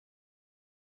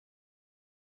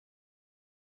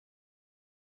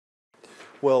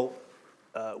Well,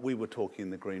 we were talking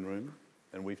in the green room,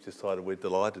 and we've decided we're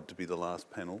delighted to be the last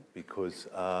panel because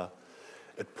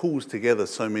it pulls together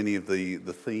so many of the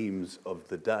themes of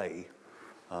the day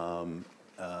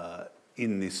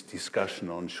in this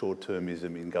discussion on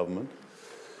short-termism in government.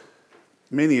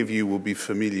 Many of you will be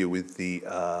familiar with the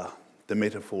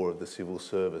metaphor of the civil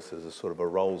service as a sort of a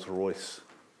Rolls-Royce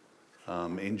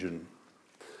engine.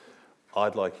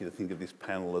 I'd like you to think of this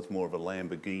panel as more of a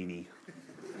Lamborghini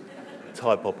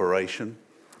type operation,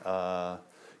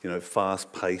 you know,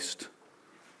 fast-paced,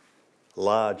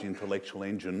 large intellectual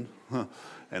engine,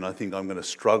 and I think I'm going to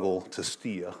struggle to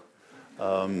steer,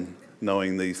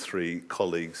 knowing these three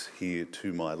colleagues here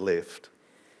to my left.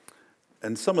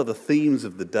 And some of the themes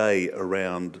of the day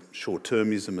around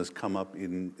short-termism has come up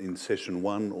in session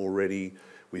one already.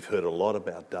 We've heard a lot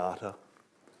about data.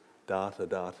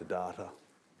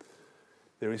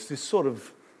 There is this sort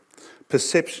of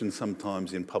perception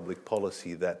sometimes in public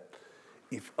policy that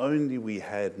if only we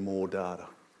had more data,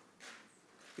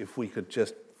 if we could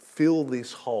just fill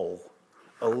this hole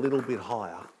a little bit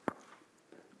higher,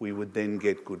 we would then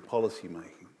get good policy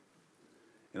making.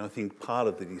 And I think part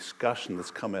of the discussion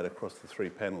that's come out across the three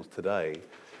panels today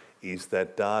is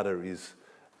that data is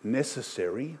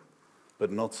necessary but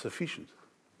not sufficient.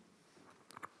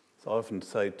 So I often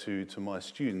say to my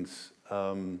students,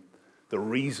 the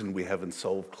reason we haven't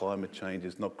solved climate change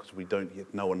is not because we don't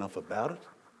yet know enough about it.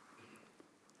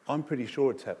 I'm pretty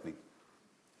sure it's happening.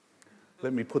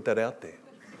 Let me put that out there.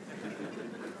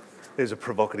 There's a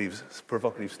provocative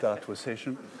start to a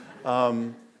session.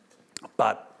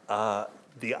 But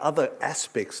the other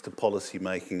aspects to policy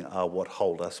making are what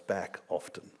hold us back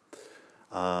often.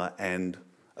 And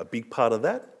a big part of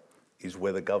that is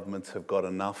whether governments have got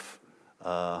enough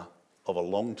of a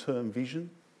long-term vision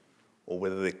or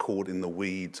whether they're caught in the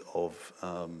weeds of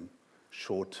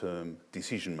short-term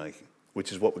decision-making,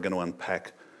 which is what we're going to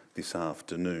unpack this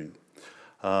afternoon.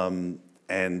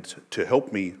 And to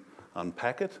help me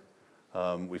unpack it,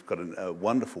 we've got a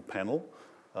wonderful panel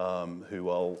who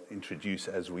I'll introduce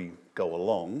as we go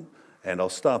along. And I'll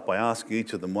start by asking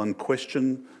each of them one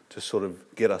question to sort of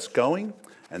get us going,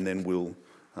 and then we'll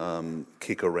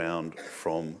kick around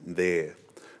from there.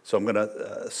 So I'm going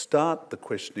to start the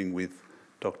questioning with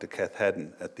Dr. Kath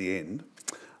Haddon at the end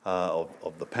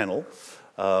of the panel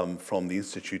from the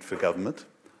Institute for Government.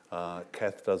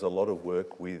 Kath does a lot of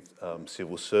work with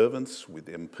civil servants, with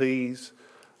MPs,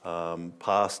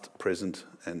 past, present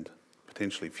and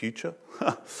potentially future.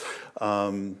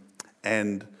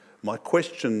 And my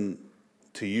question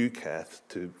to you, Kath,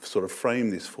 to sort of frame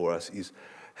this for us is,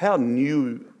 how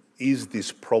new is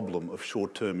this problem of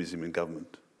short-termism in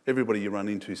government? Everybody you run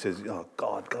into says, oh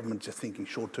God, government's just thinking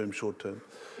short-term, short-term.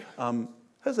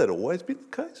 Has that always been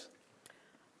the case?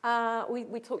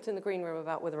 We talked in the green room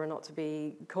about whether or not to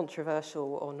be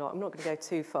controversial or not. I'm not going to go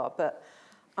too far, but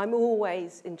I'm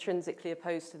always intrinsically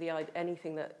opposed to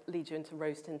anything that leads you into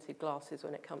rose-tinted glasses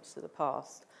when it comes to the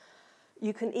past.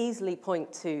 You can easily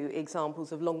point to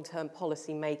examples of long-term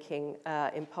policy making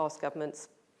in past governments.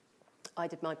 I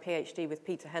did my PhD with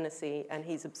Peter Hennessy, and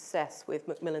he's obsessed with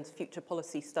Macmillan's future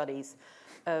policy studies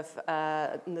of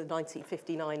the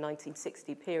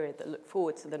 1959-1960 period that look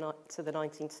forward to the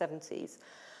 1970s.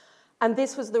 And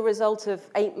this was the result of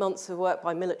 8 months of work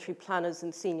by military planners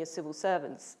and senior civil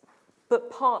servants, but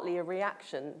partly a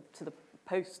reaction to the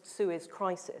post-Suez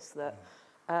crisis that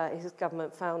his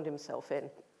government found himself in.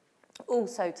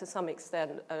 Also, to some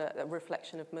extent, a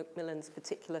reflection of Macmillan's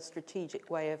particular strategic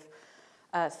way of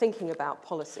thinking about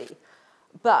policy.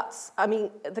 But, I mean,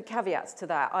 the caveats to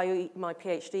that, my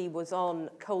PhD was on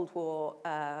Cold War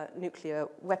nuclear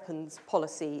weapons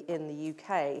policy in the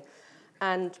UK,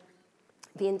 and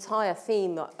the entire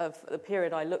theme of the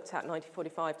period I looked at,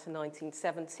 1945 to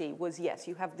 1970, was, yes,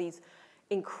 you have these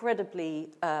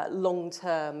incredibly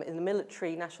long-term, in the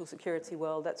military, national security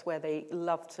world, that's where they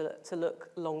love to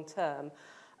look long-term.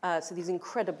 So these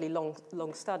incredibly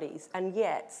long studies, and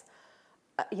yet,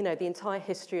 you know, the entire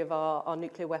history of our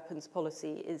nuclear weapons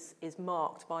policy is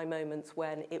marked by moments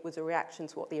when it was a reaction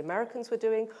to what the Americans were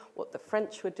doing, what the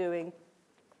French were doing,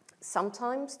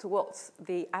 sometimes to what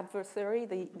the adversary,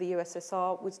 the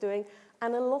USSR, was doing,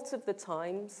 and a lot of the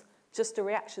times just a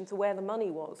reaction to where the money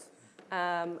was.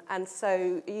 And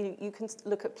so you can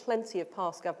look at plenty of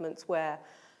past governments where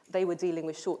they were dealing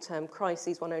with short-term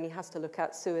crises. One only has to look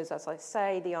at Suez, as I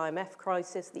say, the IMF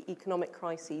crisis, the economic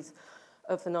crises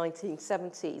of the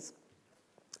 1970s.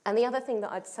 And the other thing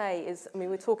that I'd say is, I mean,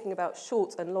 we're talking about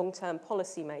short and long-term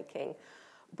policy making,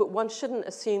 but one shouldn't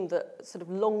assume that sort of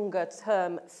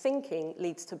longer-term thinking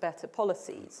leads to better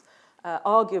policies.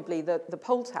 Arguably, the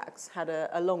poll tax had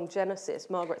a long genesis.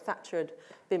 Margaret Thatcher had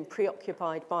been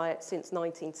preoccupied by it since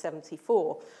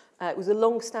 1974. It was a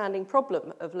long-standing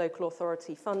problem of local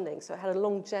authority funding, so it had a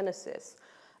long genesis,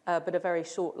 but a very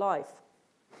short life.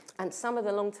 And some of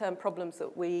the long-term problems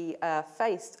that we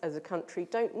faced as a country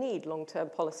don't need long-term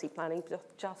policy planning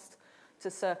just to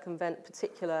circumvent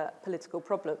particular political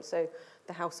problems. So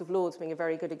the House of Lords being a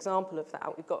very good example of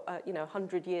that. We've got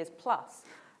 100 years plus.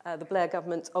 The Blair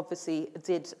government obviously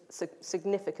did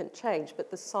significant change, but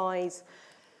the size,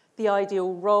 the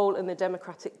ideal role and the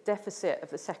democratic deficit of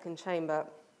the second chamber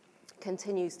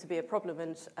continues to be a problem,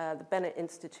 and the Bennett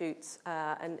Institute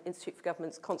and Institute for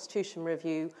Government's Constitution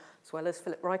Review, as well as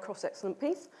Philip Rycroft's excellent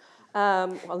piece,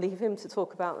 I'll leave him to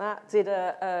talk about that, did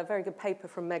a very good paper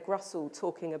from Meg Russell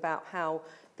talking about how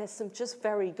there's some just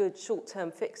very good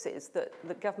short-term fixes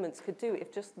that governments could do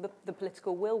if just the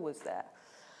political will was there.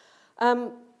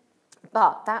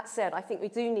 But that said, I think we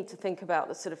do need to think about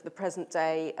the present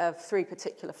day of three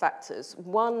particular factors.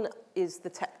 One is the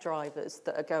tech drivers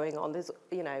that are going on. There's,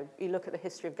 you look at the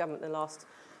history of government in the last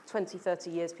 20, 30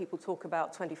 years, people talk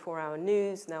about 24-hour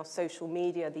news, now social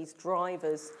media, these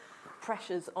drivers,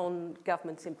 pressures on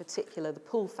governments in particular, the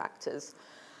pull factors.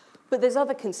 But there's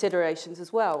other considerations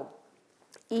as well.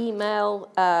 Email,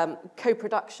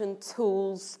 co-production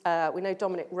tools. We know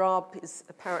Dominic Raab is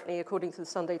apparently, according to the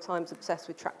Sunday Times, obsessed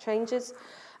with track changes.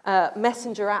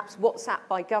 Messenger apps, WhatsApp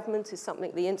by government is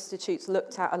something the Institute's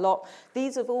looked at a lot.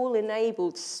 These have all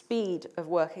enabled speed of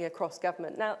working across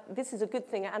government. Now, this is a good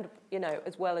thing and,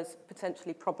 as well as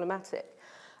potentially problematic.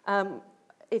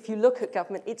 If you look at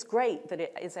government, it's great that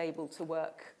it is able to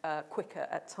work quicker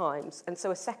at times. And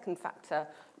so a second factor,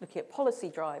 looking at policy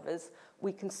drivers,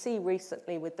 we can see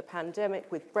recently with the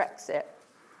pandemic, with Brexit,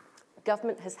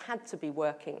 government has had to be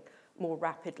working more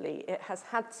rapidly. It has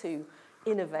had to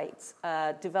innovate,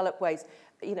 develop ways,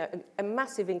 a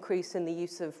massive increase in the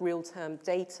use of real-time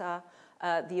data,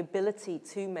 the ability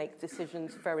to make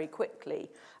decisions very quickly.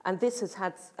 And this has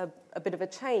had a bit of a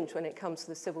change when it comes to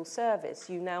the civil service.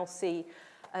 You now see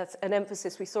an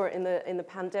emphasis, we saw it in the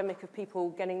pandemic, of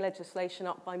people getting legislation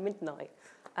up by midnight.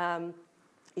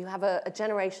 You have a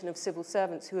generation of civil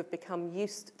servants who have become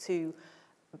used to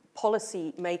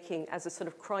policy making as a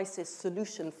crisis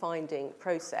solution finding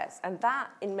process. And that,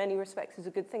 in many respects, is a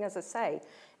good thing. As I say,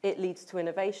 it leads to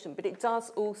innovation, but it does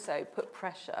also put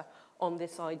pressure on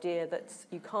this idea that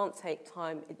you can't take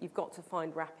time, you've got to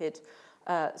find rapid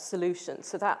solutions.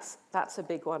 So that's a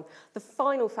big one. The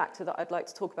final factor that I'd like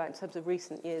to talk about in terms of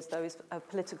recent years, though, is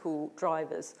political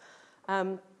drivers.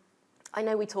 I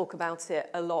know we talk about it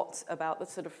a lot, about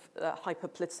the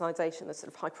hyper-politicisation,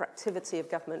 the hyperactivity of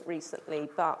government recently,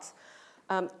 but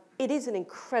it is an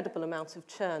incredible amount of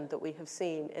churn that we have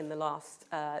seen in the last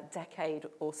decade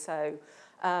or so,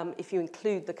 if you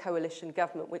include the coalition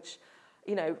government, which,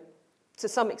 to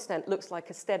some extent looks like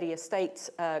a steadier state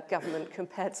government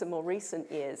compared to more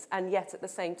recent years, and yet at the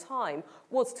same time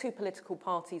was two political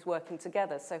parties working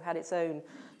together, so had its own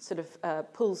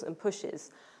pulls and pushes.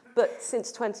 But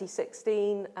since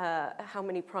 2016, how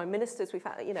many prime ministers we've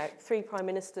had? 3 prime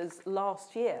ministers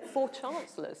last year, 4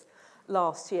 chancellors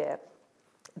last year.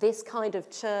 This kind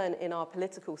of churn in our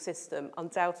political system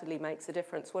undoubtedly makes a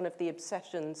difference. One of the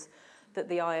obsessions that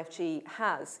the IFG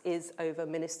has is over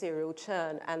ministerial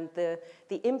churn and the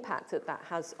impact that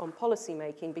has on policy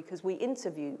making, because we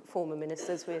interview former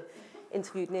ministers. We've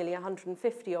interviewed nearly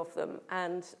 150 of them,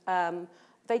 and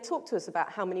they talk to us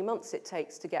about how many months it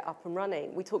takes to get up and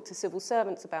running. We talk to civil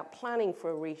servants about planning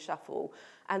for a reshuffle,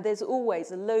 and there's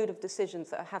always a load of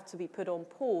decisions that have to be put on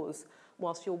pause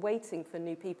whilst you're waiting for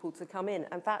new people to come in,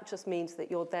 and that just means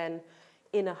that you're then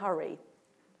in a hurry.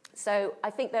 So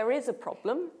I think there is a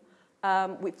problem.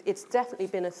 It's definitely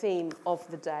been a theme of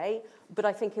the day, but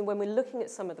I think when we're looking at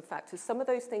some of the factors, some of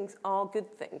those things are good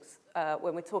things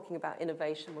when we're talking about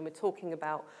innovation, when we're talking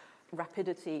about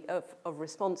rapidity of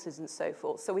responses and so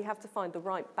forth. So we have to find the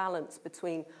right balance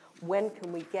between when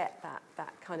can we get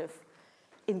that kind of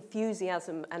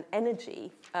enthusiasm and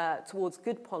energy towards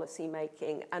good policy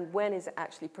making, and when is it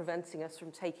actually preventing us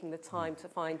from taking the time to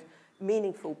find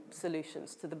meaningful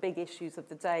solutions to the big issues of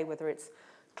the day, whether it's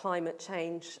climate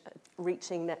change,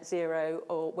 reaching net zero,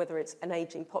 or whether it's an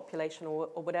aging population or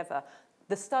whatever.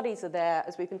 The studies are there,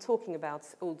 as we've been talking about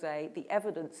all day, the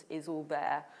evidence is all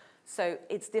there. So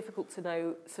it's difficult to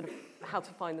know how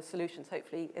to find the solutions.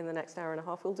 Hopefully in the next hour and a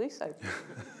half we'll do so.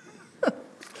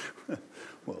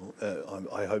 Well,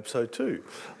 I hope so too.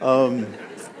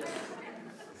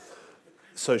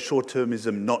 So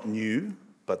short-termism, not new,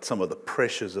 but some of the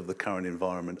pressures of the current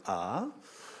environment are.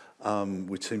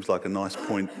 which seems like a nice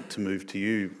point to move to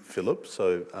you, Philip.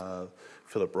 So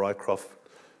Philip Rycroft,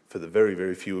 for the very,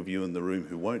 very few of you in the room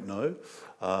who won't know,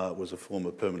 was a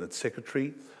former permanent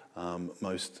secretary,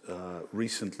 most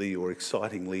recently or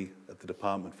excitingly at the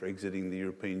Department for Exiting the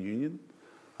European Union.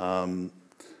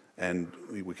 And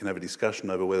we can have a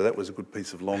discussion over whether that was a good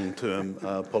piece of long-term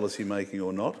policy making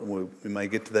or not, and we may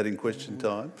get to that in question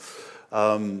time.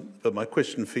 But my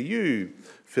question for you,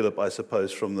 Philip, I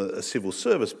suppose from a civil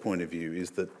service point of view,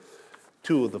 is that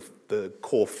two of the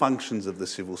core functions of the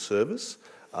civil service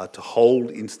are to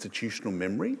hold institutional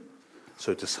memory,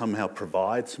 so to somehow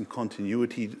provide some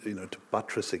continuity, to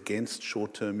buttress against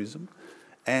short-termism,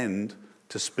 and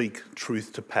to speak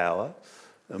truth to power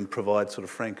and provide sort of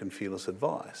frank and fearless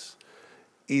advice.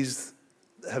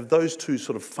 Have those two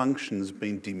sort of functions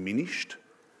been diminished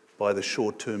by the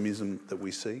short-termism that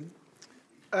we see?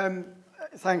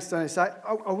 Thanks, Dennis. I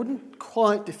wouldn't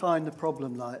quite define the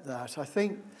problem like that. I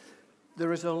think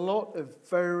there is a lot of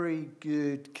very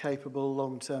good, capable,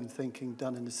 long-term thinking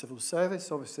done in the civil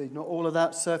service. Obviously, not all of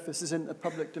that surfaces in the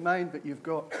public domain, but you've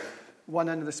got one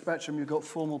end of the spectrum, you've got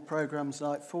formal programs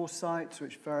like Foresight,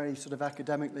 which are very sort of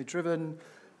academically driven,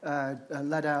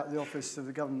 led out the office of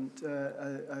the government,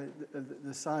 the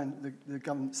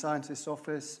government scientist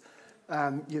office.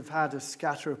 You've had a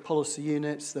scatter of policy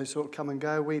units, they sort of come and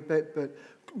go a wee bit, but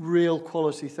real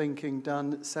quality thinking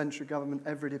done at central government.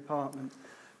 Every department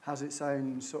has its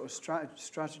own sort of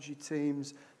strategy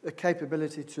teams, the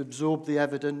capability to absorb the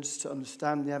evidence, to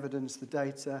understand the evidence, the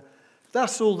data.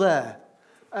 That's all there.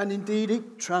 And indeed,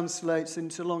 it translates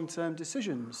into long-term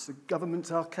decisions. The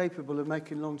governments are capable of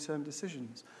making long-term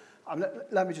decisions.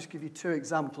 Let me just give you two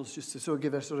examples, just to sort of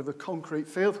give a sort of a concrete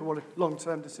feel for what a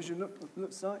long-term decision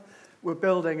looks like. We're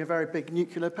building a very big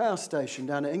nuclear power station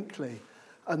down at Inkley.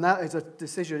 And that is a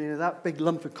decision, that big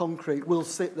lump of concrete will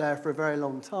sit there for a very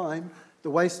long time. The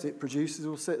waste it produces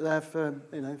will sit there for,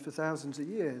 for thousands of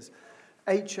years.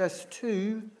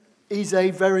 HS2 is a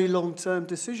very long-term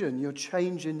decision. You're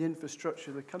changing the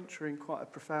infrastructure of the country in quite a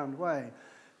profound way.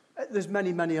 There's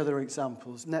many, many other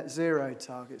examples, net zero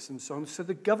targets and so on. So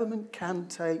the governments can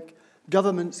take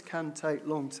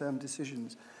long-term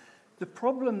decisions. The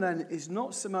problem then is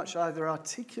not so much either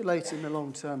articulating the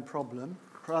long-term problem,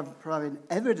 providing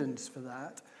evidence for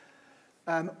that,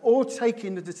 or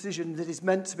taking the decision that is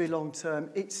meant to be long-term.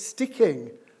 It's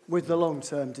sticking with the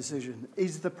long-term decision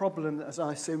is the problem that, as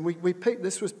I see.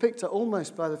 This was picked up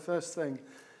almost by the first thing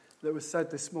that was said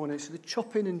this morning. It's the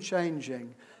chopping and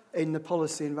changing in the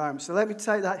policy environment. So let me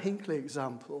take that Hinckley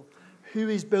example. Who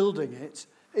is building it?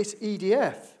 It's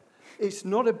EDF. It's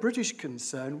not a British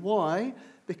concern. Why?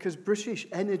 Because British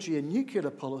energy and nuclear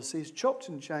policy has chopped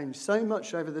and changed so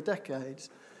much over the decades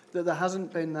that there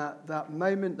hasn't been that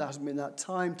moment, there hasn't been that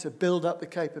time to build up the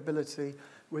capability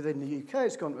within the UK.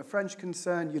 It's gone to a French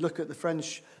concern. You look at the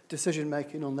French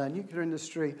decision-making on their nuclear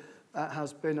industry,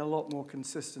 has been a lot more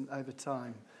consistent over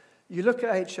time. You look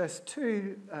at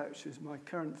HS2, which is my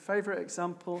current favourite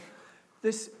example,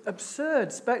 this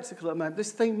absurd spectacle at the moment,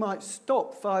 this thing might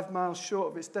stop 5 miles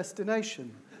short of its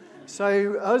destination.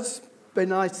 So us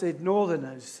benighted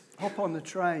northerners hop on the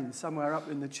train somewhere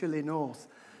up in the chilly north,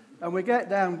 and we get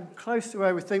down close to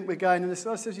where we think we're going, and this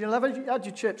guy says, "You'll have had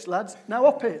your chips, lads, now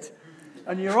up it."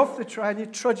 And you're off the train, you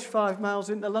trudge 5 miles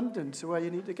into London to where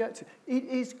you need to get to. It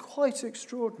is quite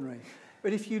extraordinary.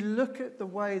 But if you look at the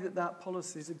way that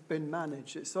policies have been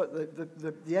managed, it's like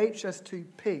the HS2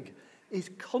 pig is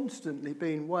constantly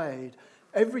being weighed.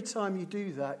 Every time you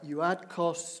do that, you add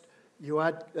costs,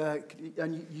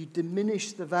 and you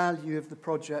diminish the value of the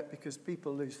project because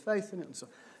people lose faith in it and so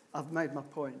on. I've made my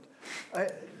point.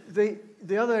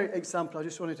 The other example I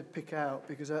just wanted to pick out,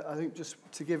 because I think just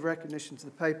to give recognition to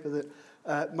the paper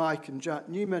that Mike and Jack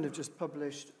Newman have just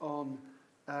published on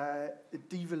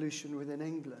devolution within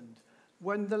England.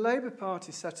 When the Labour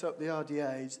Party set up the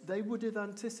RDAs, they would have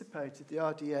anticipated the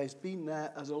RDAs being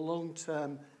there as a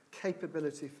long-term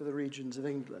capability for the regions of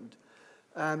England.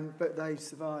 But they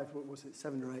survived,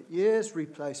 7 or 8 years,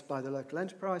 replaced by the local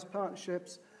enterprise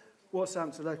partnerships. What's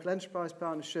happened to local enterprise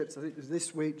partnerships? I think it was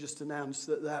this week just announced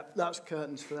that's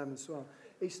curtains for them as well.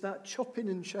 It's that chopping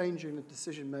and changing of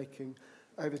decision-making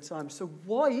over time. So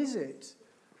why is it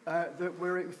that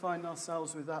we find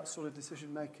ourselves with that sort of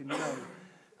decision-making mode?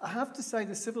 I have to say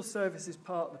the civil service is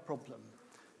part of the problem.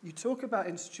 You talk about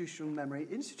institutional memory.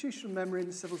 Institutional memory in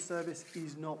the civil service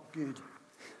is not good.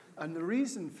 And the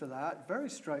reason for that, very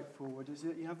straightforward, is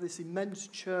that you have this immense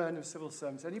churn of civil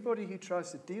servants. Anybody who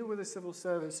tries to deal with the civil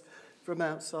service from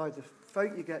outside, the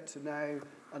folk you get to know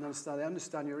and understand, they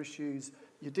understand your issues,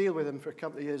 you deal with them for a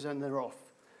couple of years and they're off.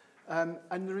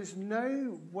 And there is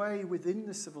no way within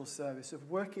the civil service of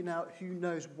working out who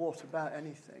knows what about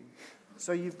anything.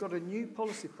 So you've got a new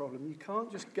policy problem. You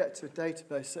can't just get to a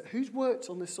database. So who's worked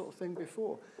on this sort of thing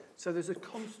before? So there's a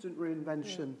constant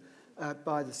reinvention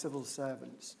by the civil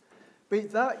servants.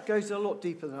 But that goes a lot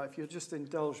deeper than that. If you'll just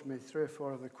indulge me, 3 or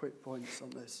 4 other quick points on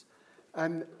this.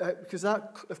 Because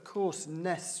that, of course,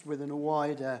 nests within a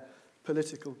wider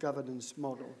political governance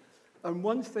model. And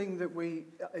one thing that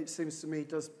it seems to me,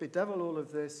 does bedevil all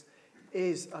of this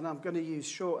is, and I'm going to use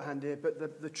shorthand here,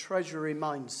 but the treasury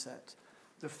mindset.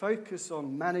 The focus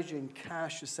on managing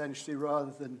cash, essentially,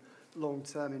 rather than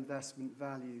long-term investment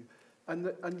value. And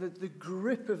the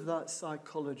grip of that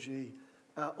psychology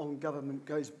on government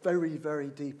goes very, very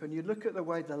deep. And you look at the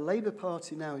way the Labour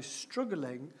Party now is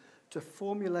struggling to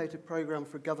formulate a programme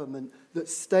for government that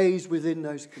stays within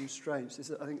those constraints. This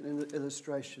is, I think, an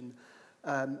illustration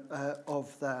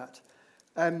of that.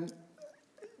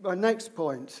 My next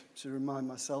point, to remind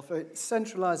myself,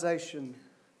 centralisation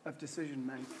of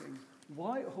decision-making.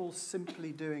 Whitehall's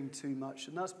simply doing too much,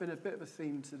 and that's been a bit of a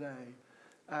theme today.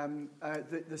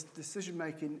 The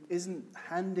decision-making isn't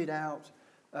handed out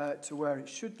to where it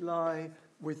should lie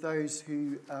with those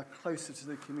who are closer to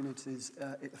the communities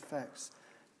it affects.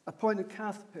 A point that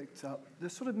Kath picked up, the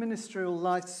sort of ministerial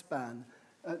lifespan,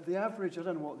 the average, I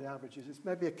don't know what the average is, it's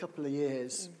maybe a couple of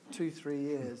years, 2-3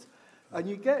 years. And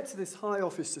you get to this high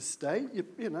office estate,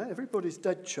 you know, everybody's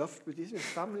dead chuffed with you, your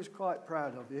family's quite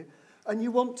proud of you, and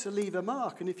you want to leave a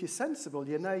mark. And if you're sensible,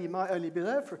 you know you might only be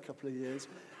there for a couple of years,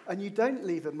 and you don't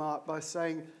leave a mark by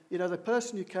saying, you know, the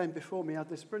person who came before me had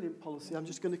this brilliant policy, I'm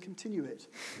just going to continue it.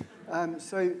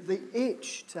 So the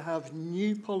itch to have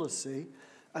new policy,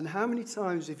 and how many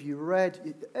times have you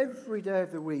read, every day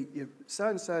of the week,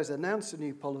 so-and-so has announced a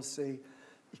new policy,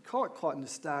 you can't quite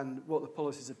understand what the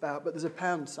policy is about, but there's a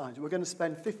pound sign. We're going to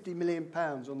spend £50 million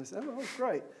on this. Oh,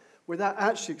 great. Without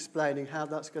actually explaining how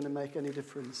that's going to make any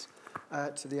difference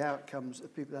to the outcomes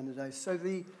of people at the end of the day. So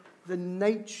the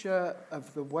nature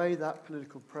of the way that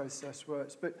political process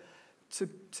works. But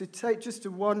to take just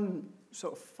to one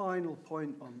sort of final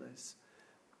point on this,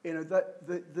 you know, that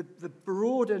the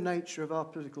broader nature of our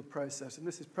political process, and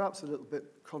this is perhaps a little bit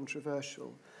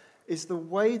controversial, is the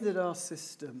way that our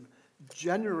system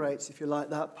generates, if you like,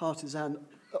 that partisan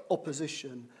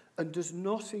opposition and does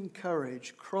not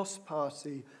encourage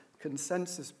cross-party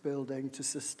consensus building to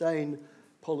sustain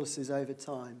policies over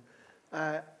time.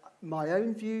 My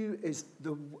own view is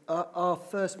our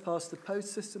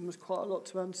first-past-the-post system was quite a lot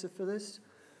to answer for this.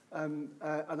 And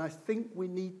I think we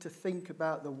need to think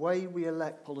about the way we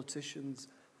elect politicians,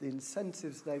 the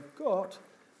incentives they've got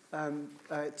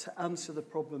to answer the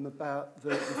problem about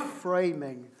the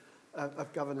framing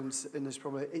of governance in this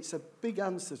problem. It's a big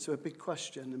answer to a big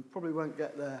question and probably won't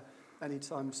get there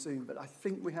anytime soon, but I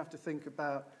think we have to think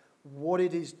about what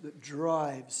it is that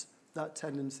drives that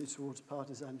tendency towards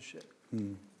partisanship.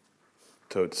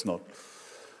 So it's not,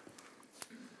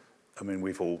 I mean,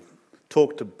 we've all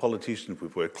talked to politicians,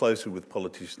 we've worked closely with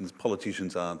politicians.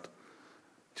 Politicians aren't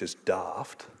just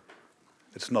daft.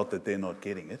 It's not that they're not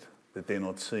getting it, that they're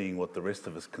not seeing what the rest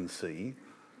of us can see,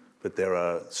 but there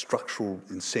are structural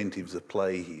incentives at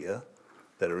play here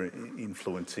that are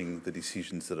influencing the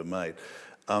decisions that are made.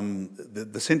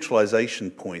 The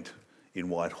centralisation point in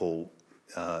Whitehall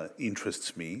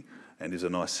interests me and is a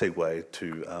nice segue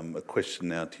to a question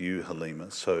now to you,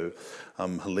 Halima. So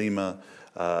Halima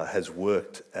has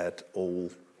worked at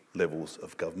all levels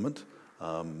of government,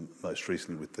 most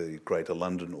recently with the Greater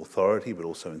London Authority, but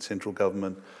also in central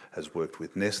government, has worked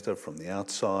with Nesta from the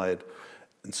outside.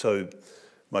 And so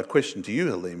my question to you,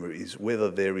 Halima, is whether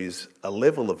there is a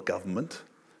level of government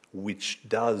which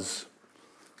does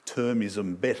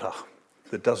termism better,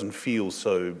 that doesn't feel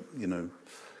so, you know,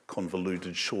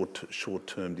 convoluted,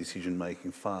 short-term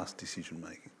decision-making, fast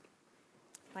decision-making.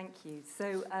 Thank you.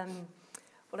 So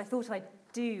what I thought I'd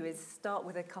do is start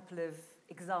with a couple of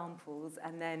examples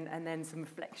and then some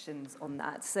reflections on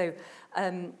that. So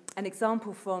an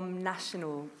example from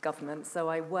national government. So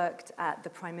I worked at the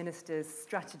Prime Minister's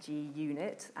strategy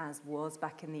unit, as was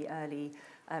back in the early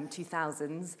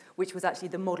 2000s, which was actually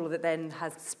the model that then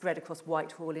has spread across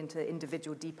Whitehall into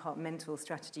individual departmental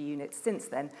strategy units since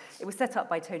then. It was set up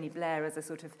by Tony Blair as a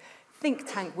sort of think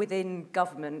tank within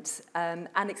government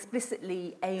and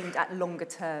explicitly aimed at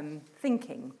longer-term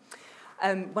thinking.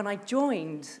 When I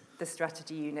joined the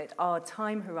strategy unit, our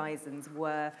time horizons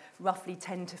were roughly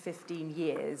 10 to 15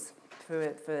 years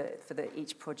for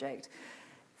each project.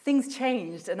 things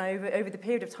changed, and over the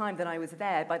period of time that I was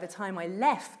there, by the time I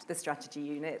left the strategy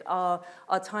unit, our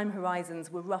time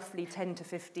horizons were roughly 10 to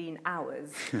 15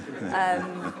 hours.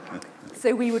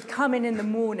 So we would come in the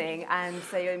morning and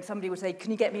say, somebody would say, can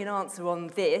you get me an answer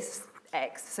on this?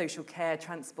 X, social care,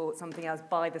 transport, something else,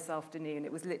 by this afternoon.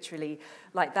 It was literally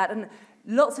like that. And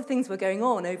lots of things were going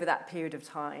on over that period of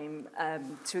time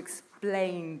to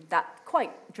explain that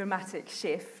quite dramatic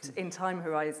shift in time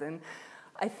horizon.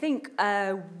 I think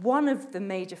one of the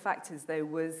major factors, though,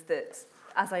 was that,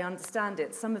 as I understand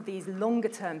it, some of these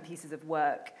longer-term pieces of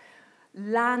work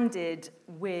landed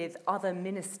with other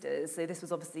ministers. So this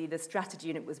was obviously, the strategy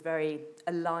unit was very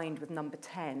aligned with number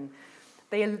 10.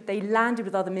 They landed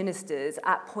with other ministers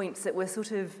at points that were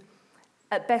sort of,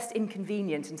 at best,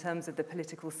 inconvenient in terms of the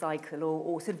political cycle,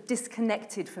 or sort of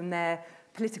disconnected from their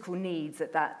political needs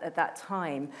at that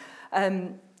time.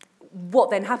 What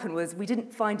then happened was we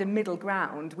didn't find a middle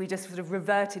ground. We just sort of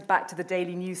reverted back to the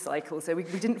daily news cycle. So we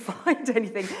didn't find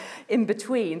anything in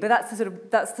between. But that's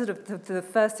sort of the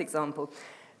first example.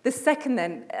 The second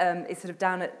then is sort of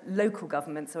down at local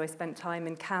government. So I spent time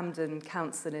in Camden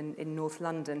Council in North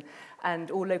London, and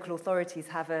all local authorities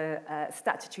have a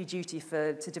statutory duty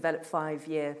to develop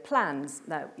 5-year plans.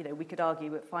 Now, we could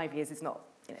argue that 5 years is not,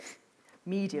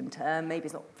 medium term, maybe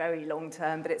it's not very long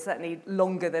term, but it's certainly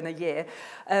longer than a year.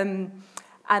 And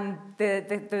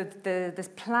this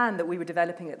plan that we were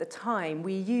developing at the time,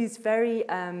 we used very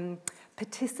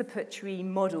participatory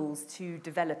models to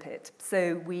develop it.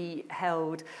 So we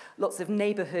held lots of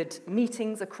neighbourhood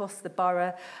meetings across the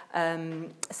borough.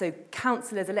 So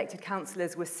councillors, elected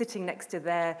councillors, were sitting next to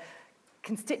their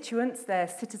constituents, their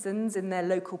citizens in their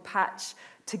local patch,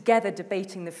 together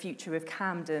debating the future of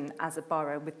Camden as a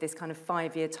borough with this kind of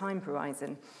 5-year time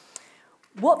horizon.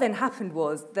 What then happened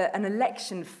was that an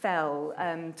election fell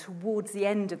towards the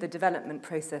end of the development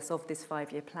process of this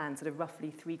 5-year plan, sort of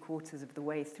roughly 3/4 of the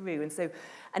way through.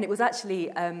 And it was actually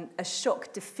a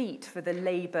shock defeat for the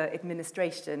Labour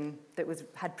administration that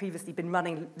had previously been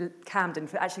running Camden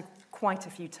for actually quite a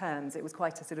few terms. It was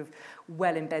quite a sort of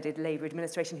well-embedded Labour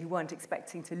administration who weren't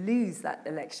expecting to lose that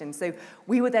election. So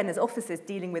we were then, as officers,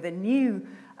 dealing with a new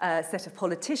set of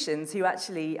politicians who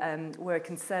actually were a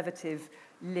Conservative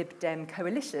Lib Dem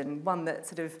coalition, one that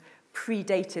sort of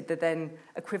predated the then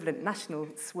equivalent national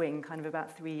swing kind of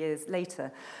about 3 years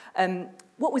later.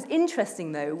 What was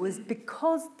interesting, though, was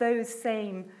because those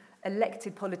same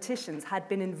elected politicians had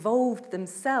been involved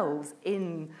themselves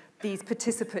in these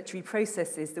participatory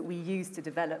processes that we used to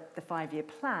develop the 5-year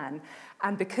plan,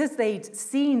 and because they'd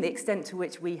seen the extent to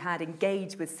which we had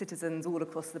engaged with citizens all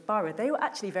across the borough, they were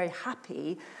actually very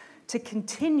happy to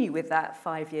continue with that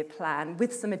 5-year plan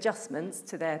with some adjustments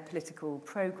to their political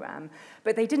programme.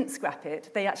 But they didn't scrap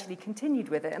it, they actually continued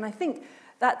with it. And I think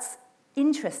that's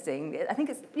interesting. I think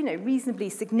it's reasonably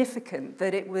significant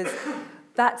that it was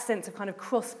that sense of kind of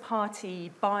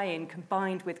cross-party buy-in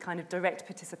combined with kind of direct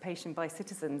participation by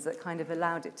citizens that kind of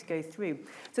allowed it to go through.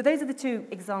 So those are the two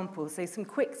examples. So some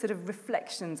quick sort of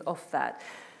reflections off that.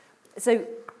 So,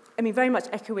 very much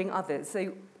echoing others.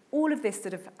 So all of this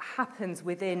sort of happens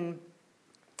within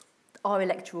our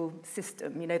electoral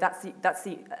system. That's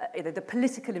the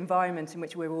political environment in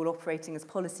which we're all operating as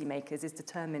policymakers is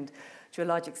determined to a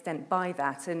large extent by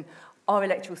that. And our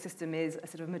electoral system is a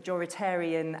sort of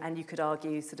majoritarian, and you could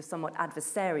argue sort of somewhat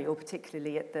adversarial,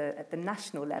 particularly at the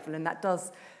national level, and that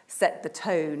does set the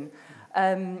tone.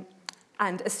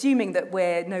 And assuming that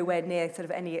we're nowhere near sort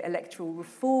of any electoral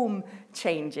reform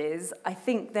changes, I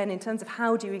think then in terms of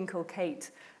how do you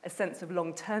inculcate a sense of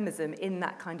long-termism in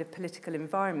that kind of political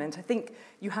environment, I think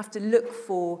you have to look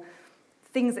for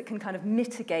things that can kind of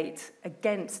mitigate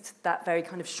against that very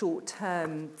kind of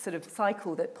short-term sort of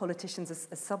cycle that politicians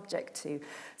are subject to.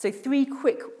 So 3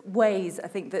 quick ways, I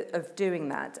think, of doing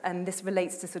that, and this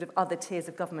relates to sort of other tiers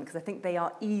of government, because I think they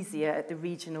are easier at the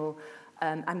regional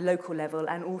and local level,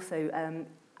 and also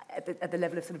at the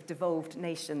level of sort of devolved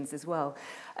nations as well.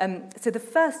 So the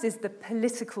first is the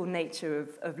political nature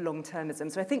of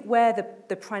long-termism. So I think where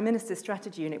the Prime Minister's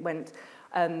strategy unit went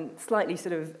slightly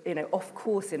sort of off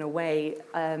course in a way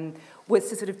was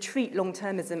to sort of treat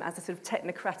long-termism as a sort of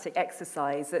technocratic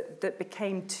exercise that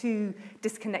became too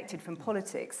disconnected from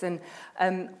politics. And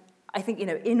I think,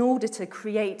 in order to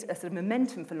create a sort of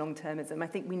momentum for long-termism, I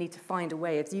think we need to find a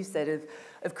way, as you said,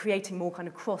 of creating more kind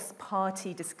of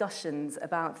cross-party discussions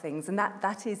about things. And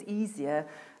that is easier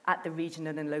at the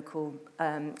regional and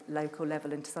local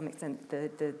level, and to some extent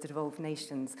the devolved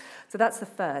nations. So that's the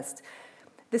first.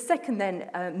 The second then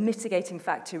mitigating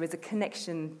factor is a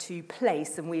connection to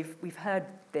place, and we've heard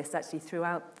this actually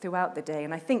throughout the day.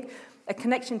 And I think a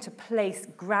connection to place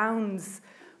grounds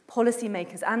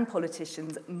policymakers and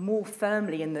politicians more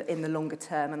firmly in the longer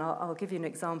term. And I'll give you an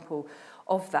example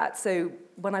of that. So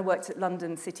when I worked at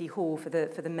London City Hall for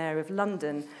the Mayor of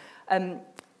London,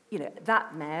 you know,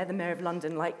 that mayor, the Mayor of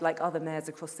London, like other mayors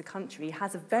across the country,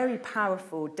 has a very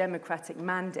powerful democratic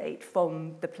mandate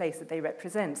from the place that they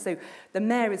represent. So the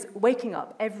mayor is waking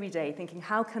up every day thinking,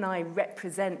 how can I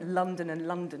represent London and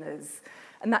Londoners?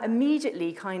 And that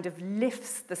immediately kind of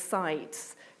lifts the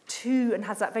site to, and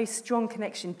has that very strong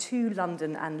connection to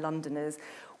London and Londoners,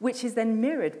 which is then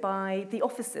mirrored by the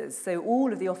officers. So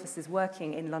all of the officers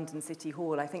working in London City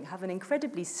Hall, I think, have an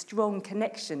incredibly strong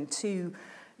connection to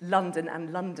London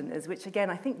and Londoners, which again,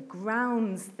 I think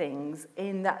grounds things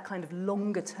in that kind of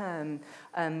longer term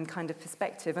kind of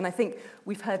perspective. And I think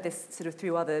we've heard this sort of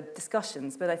through other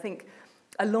discussions, but I think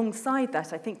alongside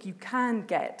that, I think you can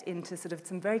get into sort of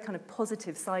some very kind of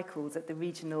positive cycles at the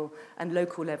regional and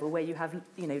local level where you have,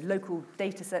 you know, local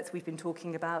data sets we've been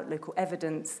talking about, local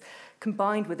evidence,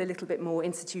 combined with a little bit more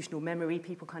institutional memory.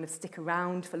 People kind of stick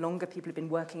around for longer. People have been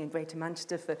working in Greater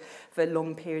Manchester for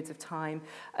long periods of time.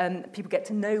 People get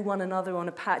to know one another on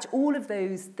a patch. All of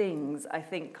those things, I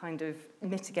think, kind of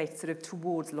mitigate sort of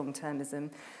towards long-termism.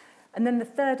 And then the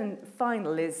third and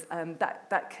final is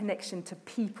that connection to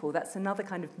people. That's another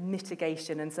kind of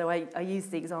mitigation. And so I use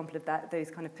the example of those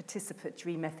kind of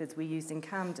participatory methods we used in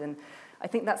Camden. I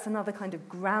think that's another kind of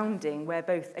grounding where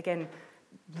both, again,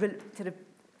 sort of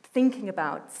thinking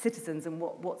about citizens and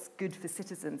what's good for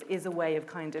citizens is a way of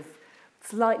kind of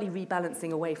slightly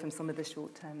rebalancing away from some of the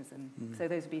short-termism. So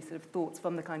those would be sort of thoughts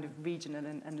from the kind of regional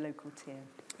and local tier.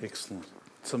 Excellent.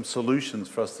 Some solutions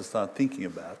for us to start thinking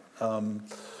about.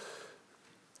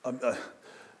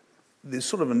 There's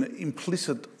sort of an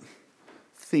implicit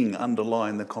thing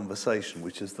underlying the conversation,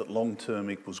 which is that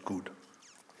long-term equals good.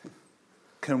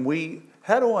 How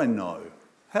do I know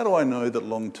that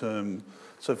long-term,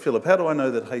 so Philip, how do I know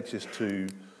that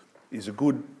HS2 is a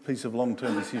good piece of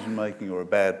long-term decision-making or a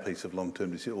bad piece of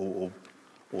long-term decision,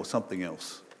 or something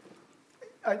else?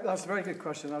 That's a very good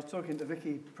question. I was talking to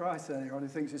Vicky Price earlier on, who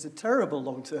thinks it's a terrible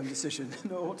long-term decision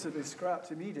and ought to be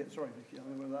scrapped immediately. Sorry, Vicky, I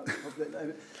don't know whether that's public.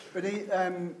 But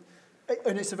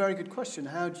and it's a very good question.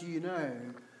 How do you know?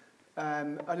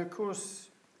 And of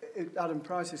course, Adam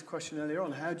Price's question earlier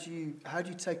on, how do you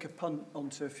take a punt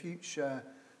onto a future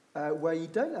where you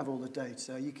don't have all the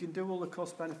data? You can do all the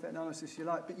cost-benefit analysis you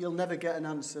like, but you'll never get an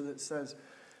answer that says.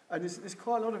 And there's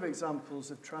quite a lot of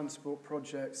examples of transport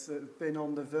projects that have been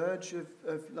on the verge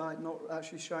of like not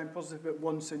actually showing positive, but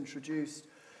once introduced,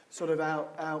 sort of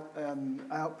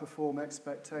outperform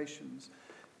expectations.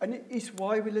 And it's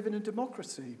why we live in a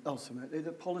democracy, ultimately,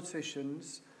 that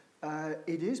politicians,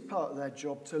 it is part of their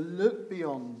job to look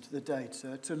beyond the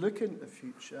data, to look into the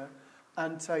future,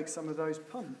 and take some of those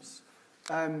punts.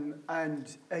 And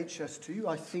HS2,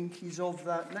 I think, is of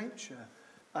that nature.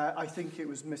 I think it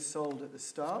was missold at the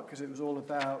start because it was all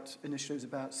about, initially it was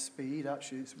about speed.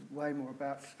 Actually, it's way more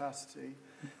about capacity.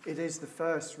 It is the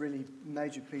first really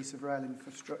major piece of rail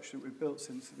infrastructure that we've built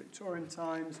since the Victorian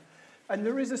times. And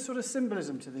there is a sort of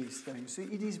symbolism to these things. So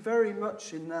it is very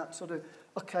much in that sort of,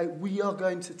 okay, we are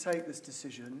going to take this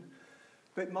decision.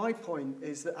 But my point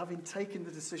is that having taken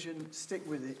the decision, stick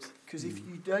with it. Because if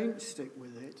you don't stick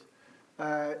with it,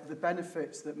 the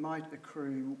benefits that might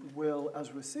accrue will,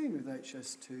 as we're seeing with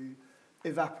HS2,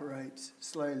 evaporate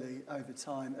slowly over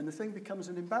time, and the thing becomes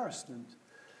an embarrassment.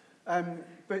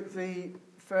 But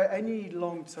for any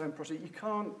long-term project, you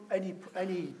can't,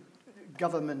 any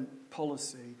government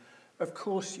policy, of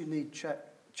course you need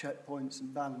checkpoints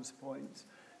and balance points.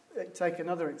 Take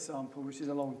another example, which is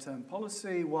a long-term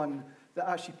policy, one that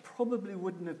actually probably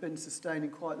wouldn't have been sustaining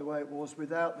quite the way it was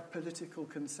without the political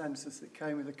consensus that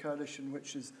came with the coalition,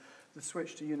 which is the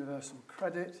switch to universal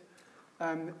credit.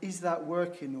 Is that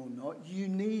working or not? You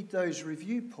need those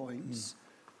review points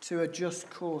to adjust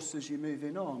course as you're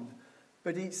moving on.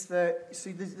 But it's there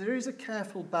is a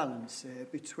careful balance here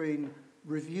between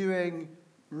reviewing,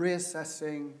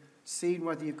 reassessing, seeing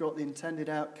whether you've got the intended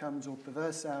outcomes or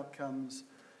perverse outcomes,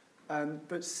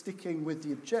 but sticking with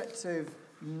the objective,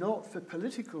 not for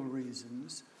political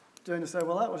reasons, doing to say,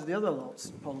 well, that was the other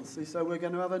lot's policy, so we're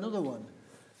going to have another one.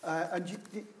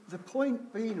 The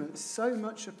point being that so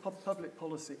much of public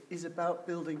policy is about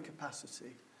building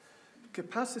capacity.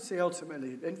 Capacity,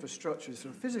 ultimately, infrastructure is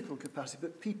sort of physical capacity,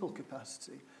 but people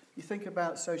capacity. You think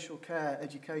about social care,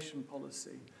 education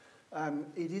policy.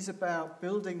 It is about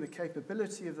building the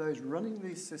capability of those running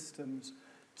these systems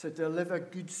to deliver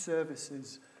good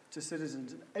services to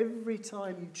citizens. And every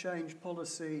time you change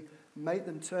policy, make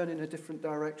them turn in a different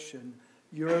direction,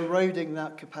 you're eroding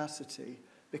that capacity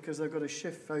because they've got to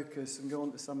shift focus and go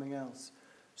on to something else.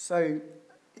 So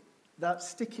that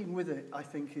sticking with it, I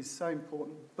think, is so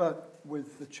important, but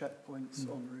with the checkpoints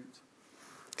en route.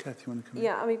 Kath, you want to come in?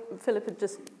 Yeah, I mean, Philip had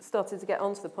just started to get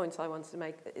onto the point I wanted to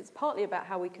make. It's partly about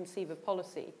how we conceive of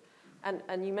policy.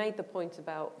 And you made the point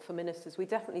about, for ministers, we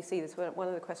definitely see this. One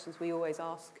of the questions we always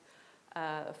ask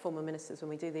former ministers when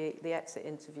we do the exit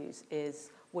interviews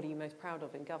is, what are you most proud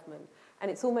of in government?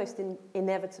 And it's almost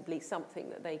inevitably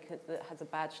something that that has a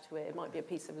badge to it. It might be a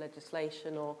piece of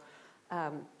legislation or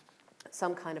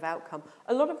some kind of outcome.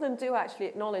 A lot of them do actually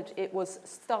acknowledge it was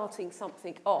starting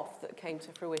something off that came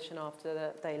to fruition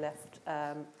after they left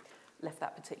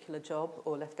that particular job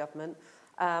or left government.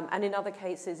 And in other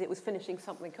cases, it was finishing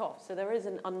something off. So there is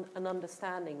an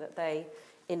understanding that they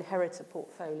inherit a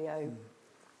portfolio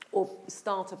or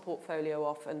start a portfolio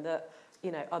off, and that,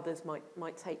 you know, others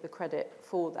might take the credit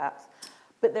for that.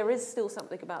 But there is still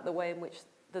something about the way in which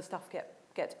the stuff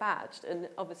gets badged. And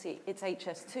obviously, it's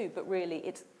HS2, but really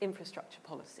it's infrastructure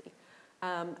policy.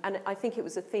 And I think it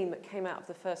was a theme that came out of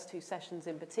the first two sessions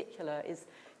in particular, is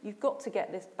you've got to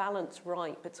get this balance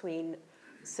right between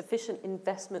sufficient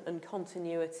investment and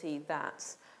continuity that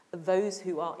those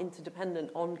who are interdependent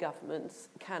on governments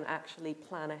can actually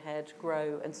plan ahead,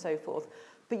 grow, and so forth.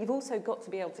 But you've also got to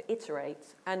be able to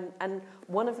iterate. And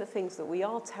one of the things that we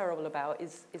are terrible about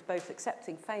is both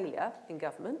accepting failure in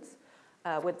government,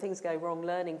 when things go wrong,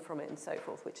 learning from it and so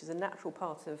forth, which is a natural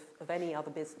part of any other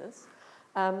business.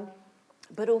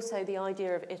 But also the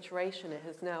idea of iteration, it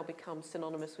has now become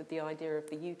synonymous with the idea of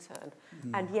the U-turn.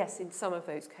 And yes, in some of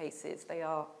those cases, they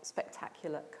are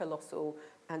spectacular, colossal,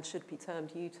 and should be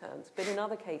termed U-turns. But in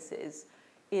other cases,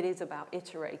 it is about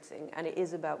iterating, and it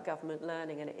is about government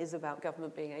learning, and it is about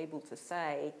government being able to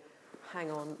say, hang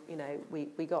on, you know,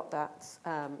 we got that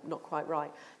not quite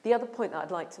right. The other point that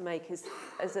I'd like to make is,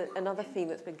 another theme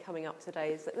that's been coming up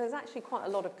today, is that there's actually quite a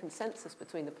lot of consensus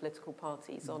between the political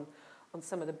parties on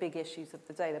some of the big issues of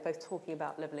the day. They're both talking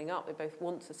about levelling up. They both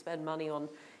want to spend money on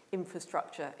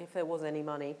infrastructure, if there was any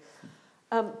money.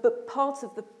 But part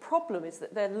of the problem is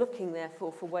that they're looking,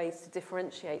 therefore, for ways to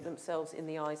differentiate themselves in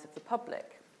the eyes of the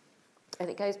public. And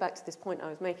it goes back to this point I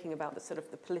was making about the sort of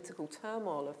the political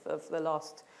turmoil of the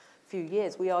last few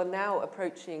years. We are now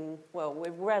approaching, well,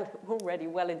 we're already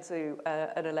well into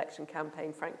an election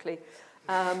campaign, frankly,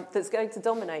 that's going to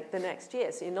dominate the next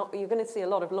year. So you're going to see a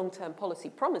lot of long-term policy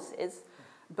promises,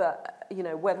 but you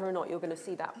know, whether or not you're going to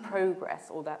see that progress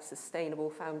or that sustainable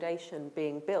foundation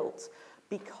being built,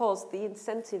 because the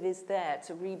incentive is there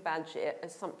to rebadge it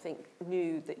as something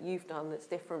new that you've done that's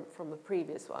different from the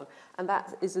previous one. And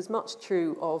that is as much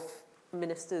true of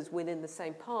ministers within the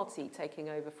same party taking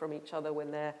over from each other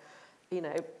when they're, you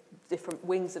know, different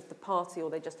wings of the party, or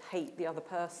they just hate the other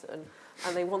person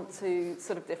and they want to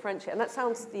sort of differentiate. And that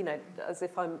sounds, you know, as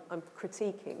if I'm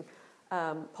critiquing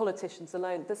politicians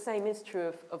alone. The same is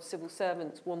true of civil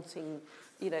servants wanting,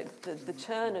 you know, the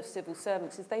churn of civil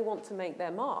servants is they want to make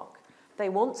their mark. They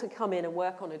want to come in and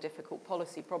work on a difficult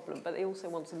policy problem, but they also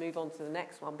want to move on to the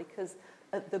next one, because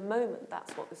at the moment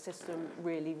that's what the system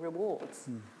really rewards.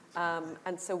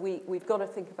 And so we've got to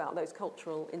think about those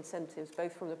cultural incentives,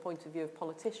 both from the point of view of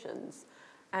politicians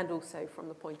and also from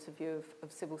the point of view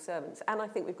of civil servants. And I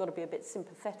think we've got to be a bit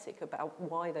sympathetic about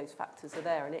why those factors are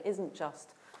there. And it isn't just,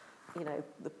 you know,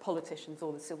 the politicians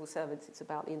or the civil servants, it's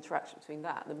about the interaction between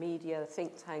that, the media, the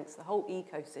think tanks, the whole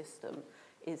ecosystem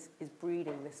is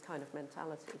breeding this kind of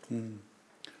mentality.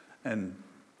 And,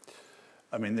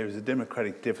 I mean, there's a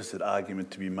democratic deficit argument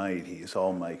to be made here, so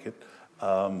I'll make it,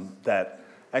 that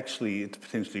actually it's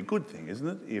potentially a good thing, isn't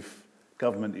it, if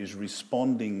government is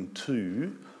responding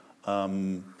to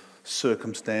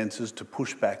circumstances, to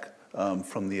pushback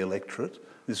from the electorate.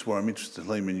 This is where I'm interested,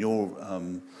 Halima, in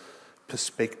your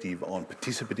perspective on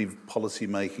participative policy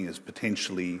making as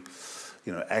potentially,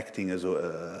 you know, acting as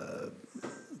a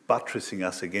buttressing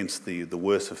us against the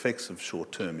worst effects of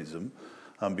short-termism,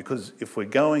 because if we're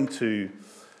going to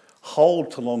hold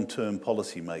to long-term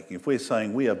policy making, if we're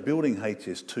saying we are building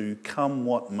HS2 come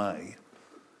what may,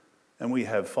 and we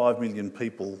have 5 million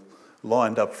people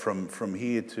lined up from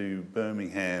here to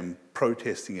Birmingham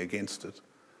protesting against it,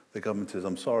 the government says,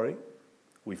 I'm sorry,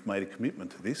 we've made a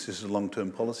commitment to this is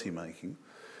long-term policy making.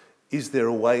 Is there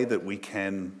a way that we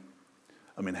can,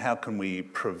 I mean, how can we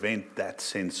prevent that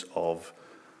sense of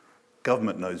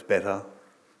government knows better,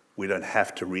 we don't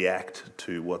have to react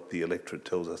to what the electorate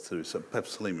tells us to do? So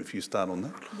perhaps, Halima, if you start on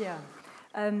that. Yeah.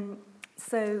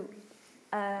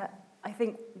 I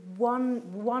think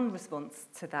one response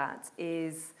to that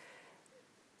is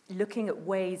looking at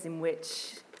ways in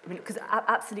which, I mean, because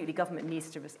absolutely government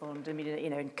needs to respond. I mean, you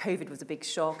know, and COVID was a big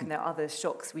shock, and there are other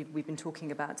shocks we've been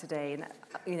talking about today, and,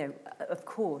 you know, of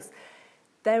course.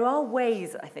 there are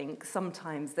ways, I think,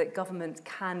 sometimes that government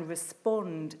can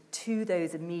respond to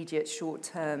those immediate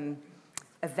short-term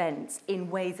events in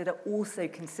ways that are also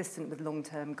consistent with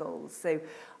long-term goals. So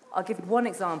I'll give one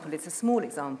example. It's a small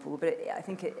example, but I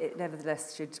think it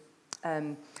nevertheless should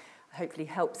hopefully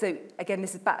help. So again,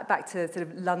 this is back to sort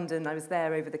of London. I was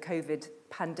there over the COVID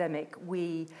pandemic.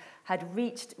 We had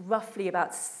reached roughly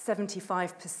about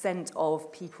 75%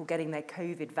 of people getting their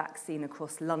COVID vaccine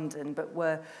across London, but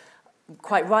were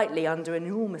quite rightly under an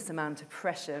enormous amount of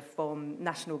pressure from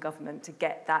national government to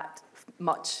get that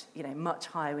much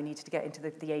higher. We needed to get into the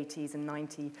 80s and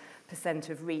 90%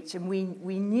 of reach. And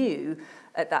we knew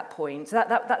at that point, so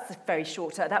that's a very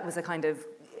short term, that was a kind of,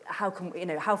 how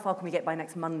far can we get by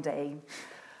next Monday?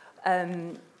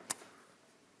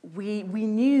 We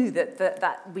knew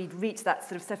that we'd reached that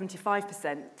sort of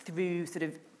 75% through sort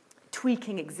of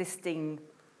tweaking existing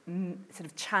sort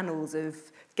of channels of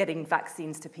getting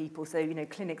vaccines to people. So,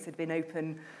 clinics had been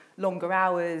open longer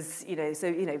hours,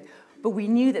 but we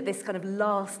knew that this kind of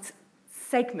last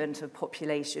segment of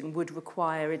population would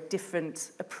require a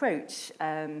different approach.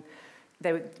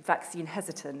 They were vaccine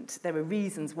hesitant. There were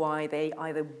reasons why they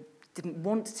either didn't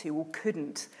want to or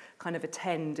couldn't kind of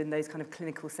attend in those kind of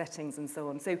clinical settings and so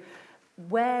on. So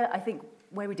where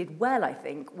we did well, I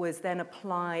think, was then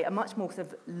apply a much more sort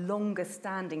of longer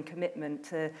standing commitment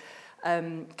to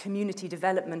community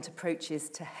development approaches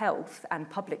to health and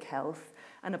public health,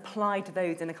 and applied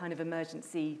those in a kind of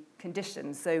emergency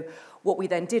condition. So what we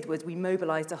then did was we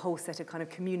mobilised a whole set of kind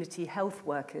of community health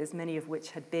workers, many of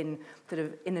which had been sort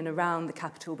of in and around the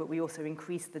capital, but we also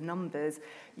increased the numbers,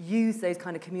 used those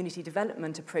kind of community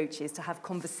development approaches to have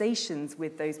conversations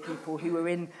with those people who were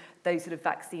in those sort of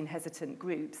vaccine hesitant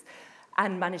groups,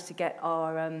 and managed to get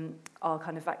our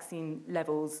kind of vaccine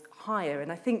levels higher.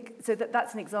 And I think, so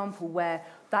that's an example where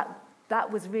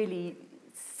that was really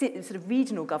sort of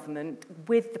regional government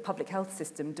with the public health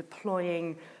system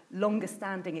deploying longer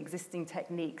standing existing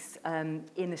techniques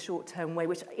in a short-term way,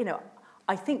 which,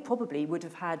 I think probably would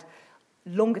have had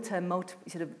longer-term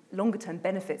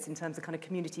benefits in terms of kind of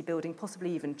community building,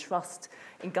 possibly even trust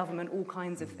in government, all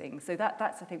kinds of things. So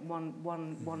that's I think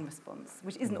one response,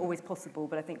 which isn't always possible,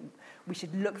 but I think we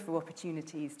should look for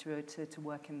opportunities to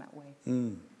work in that way.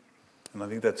 And I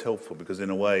think that's helpful because in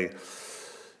a way,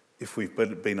 if we've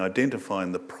been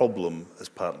identifying the problem as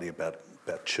partly about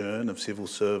churn of civil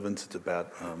servants, it's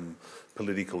about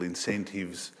political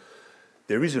incentives,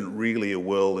 there isn't really a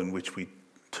world in which we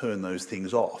turn those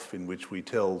things off, in which we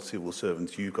tell civil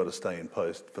servants, you've got to stay in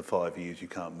post for 5 years, you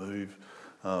can't move.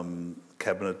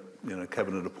 Cabinet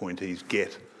appointees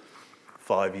get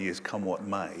 5 years, come what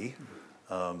may.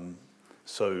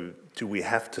 So do we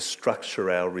have to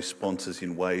structure our responses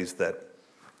in ways that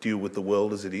deal with the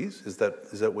world as it is? Is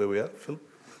that where we are, Philip?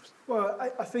 Well,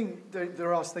 I think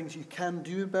there are things you can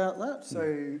do about that.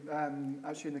 So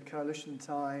actually in the coalition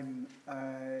time,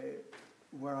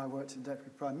 where I worked in Deputy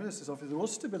Prime Minister's office, there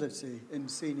was stability in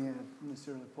senior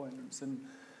ministerial appointments, and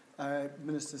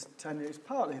ministers' tenure is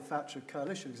partly a factor of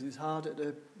coalition because it's harder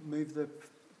to move the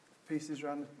pieces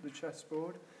around the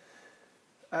chessboard.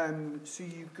 So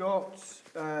you've got,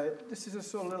 this is a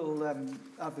sort of little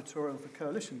advertorial for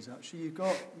coalitions actually, you've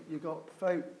got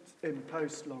folk in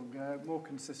post longer, more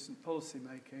consistent policy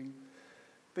making,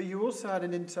 but you also had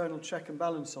an internal check and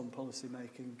balance on policy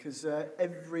making because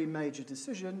every major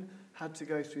decision had to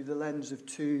go through the lens of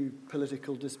two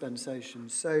political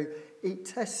dispensations. So it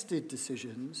tested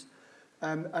decisions,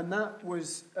 and that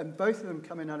was, and both of them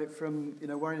coming at it from,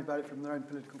 worrying about it from their own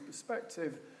political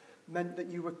perspective, meant that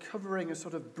you were covering a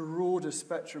sort of broader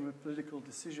spectrum of political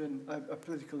decision, a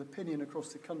political opinion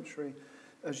across the country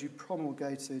as you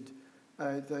promulgated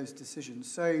those decisions.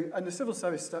 So, and the civil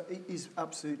service stuff is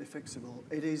absolutely fixable.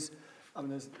 It is,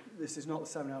 this is not the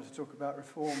seminar to talk about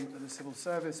reform of the civil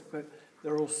service, but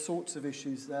there are all sorts of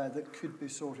issues there that could be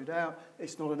sorted out.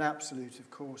 It's not an absolute, of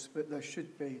course, but there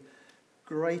should be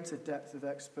greater depth of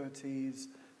expertise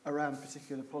around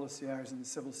particular policy areas in the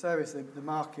civil service. The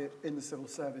market in the civil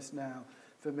service now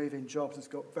for moving jobs has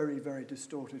got very, very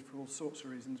distorted for all sorts of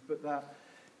reasons, but that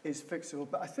is fixable.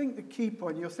 But I think the key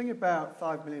point, you're thinking about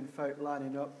 5 million folk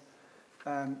lining up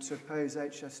to oppose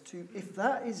HS2. If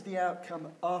that is the outcome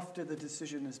after the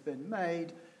decision has been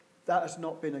made, that has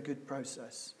not been a good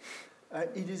process.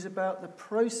 It is about the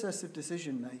process of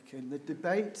decision-making, the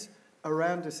debate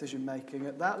around decision-making.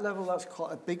 At that level, that's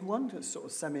quite a big one. It's sort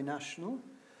of semi-national.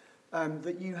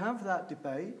 That you have that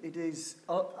debate. It is,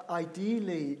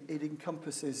 ideally, it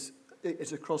encompasses,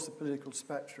 it's across the political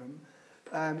spectrum.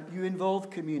 You involve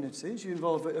communities, you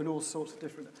involve it in all sorts of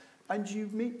different, and you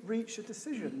reach a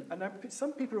decision. And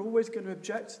some people are always going to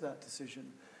object to that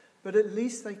decision. But at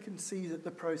least they can see that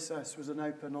the process was an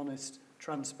open, honest,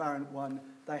 transparent one.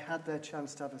 They had their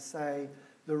chance to have a say.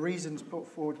 The reasons put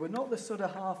forward were not the sort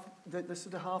of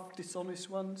half dishonest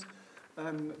ones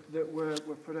that were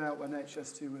put out when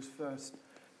HS2 was first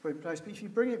put in place. But if you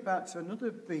bring it back to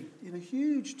another big,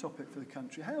 huge topic for the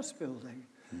country, house building.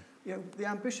 The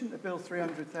ambition to build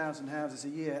 300,000 houses a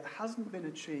year hasn't been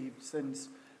achieved since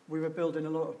we were building a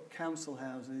lot of council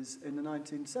houses in the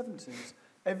 1970s.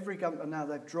 Every government, now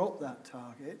they've dropped that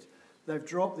target. They've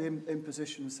dropped the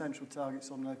imposition of central targets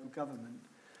on local government.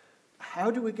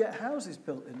 How do we get houses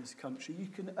built in this country? You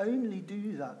can only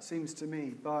do that, seems to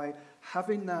me, by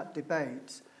having that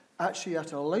debate actually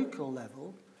at a local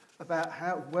level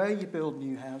about where you build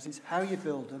new houses, how you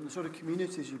build them, the sort of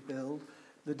communities you build,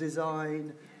 the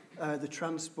design, the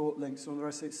transport links, and all the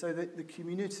rest of it, so that the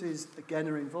communities, again,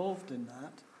 are involved in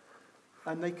that.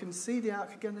 And they can see the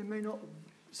outcome. Again, they may not,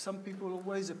 some people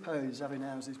always oppose having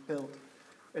houses built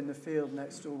in the field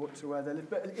next door to where they live.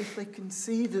 But if they can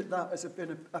see that that has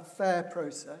been a fair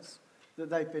process that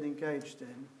they've been engaged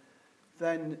in,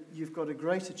 then you've got a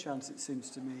greater chance, it seems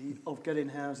to me, of getting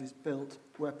houses built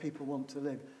where people want to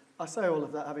live. I say all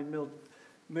of that having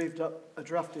moved up a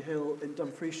drafty hill in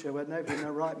Dumfriesshire where nobody in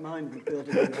their right mind would build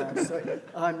a new house. So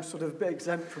I'm sort of a bit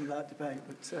exempt from that debate,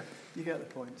 but you get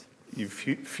the point. You've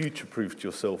future-proofed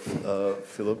yourself,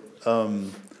 Philip.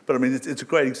 But I mean, it's a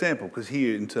great example because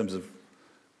here, in terms of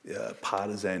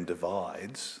partisan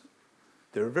divides,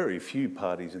 there are very few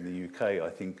parties in the UK, I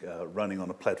think, running on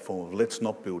a platform of let's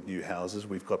not build new houses,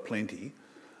 we've got plenty.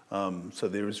 So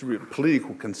there is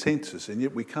political consensus, and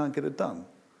yet we can't get it done.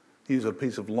 Here's a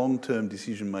piece of long-term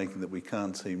decision-making that we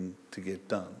can't seem to get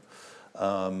done.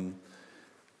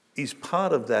 Is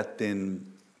part of that then,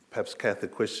 perhaps, Kath, a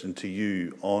question to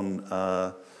you on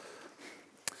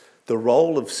the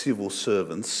role of civil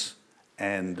servants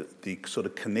and the sort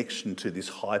of connection to this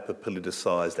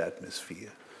hyper-politicised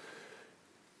atmosphere.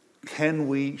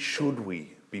 Should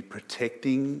we be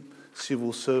protecting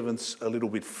civil servants a little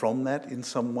bit from that in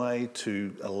some way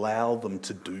to allow them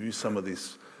to do some of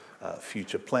this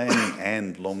future planning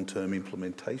and long-term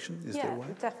implementation? Is there a way?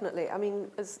 Yeah, definitely. I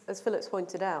mean, as Philip's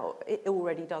pointed out, it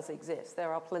already does exist.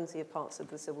 There are plenty of parts of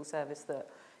the civil service that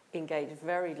engage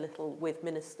very little with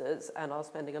ministers and are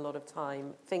spending a lot of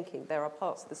time thinking. There are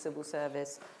parts of the civil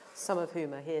service, some of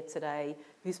whom are here today,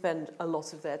 who spend a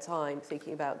lot of their time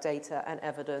thinking about data and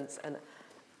evidence and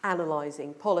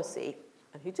analysing policy,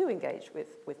 and who do engage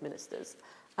with ministers.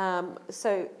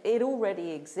 So it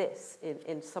already exists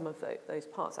in some of those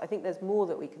parts. I think there's more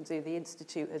that we can do. The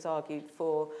Institute has argued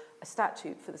for a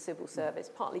statute for the civil service,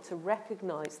 partly to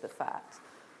recognise the fact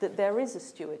that there is a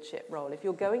stewardship role. If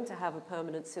you're going to have a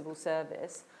permanent civil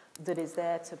service that is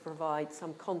there to provide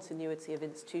some continuity of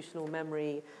institutional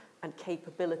memory and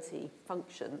capability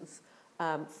functions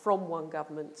from one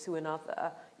government to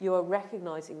another, you are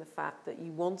recognising the fact that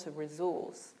you want a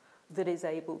resource that is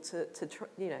able to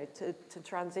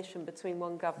transition between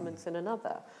one government and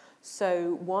another.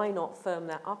 So why not firm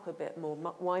that up a bit more?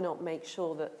 Why not make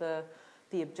sure that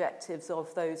the objectives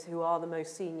of those who are the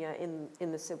most senior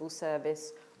in the civil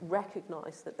service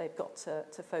recognise that they've got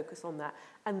to focus on that,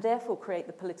 and therefore create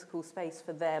the political space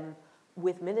for them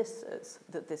with ministers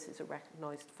that this is a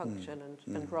recognised function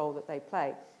and role that they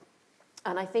play.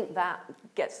 And I think that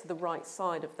gets to the right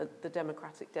side of the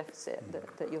democratic deficit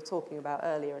that you're talking about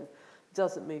earlier, and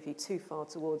doesn't move you too far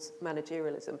towards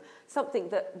managerialism. Something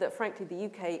that frankly the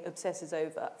UK obsesses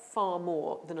over far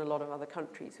more than a lot of other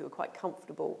countries who are quite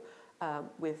comfortable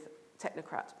with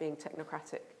technocrats being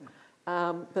technocratic.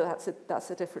 But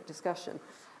that's a different discussion.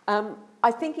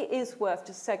 I think it is worth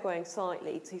just segueing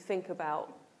slightly to think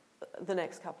about the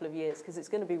next couple of years, because it's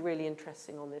going to be really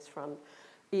interesting on this front.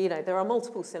 You know, there are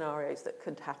multiple scenarios that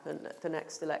could happen at the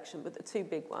next election, but the two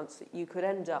big ones, that you could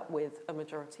end up with a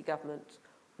majority government,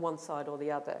 one side or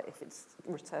the other. If it's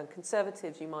returned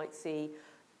Conservatives, you might see,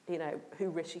 you know, who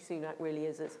Rishi Sunak really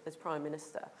is as Prime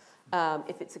Minister.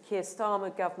 If it's a Keir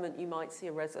Starmer government, you might see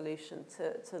a resolution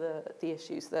to the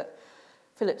issues that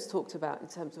Philip's talked about in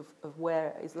terms of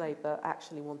where is Labour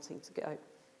actually wanting to go.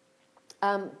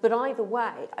 But either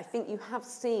way, I think you have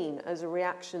seen, as a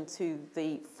reaction to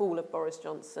the fall of Boris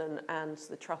Johnson and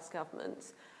the Truss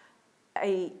government,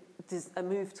 a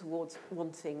move towards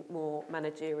wanting more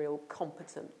managerial,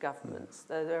 competent governments.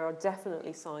 There are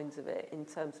definitely signs of it in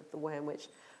terms of the way in which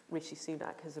Rishi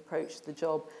Sunak has approached the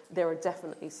job. There are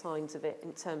definitely signs of it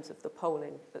in terms of the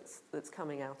polling that's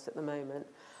coming out at the moment.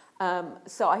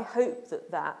 So I hope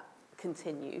that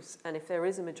continues, and if there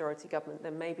is a majority government,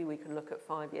 then maybe we can look at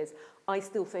 5 years. I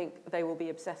still think they will be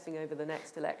obsessing over the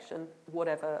next election,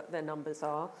 whatever their numbers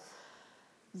are.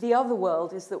 The other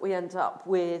world is that we end up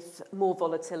with more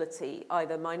volatility,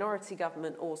 either minority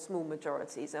government or small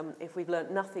majorities. If we've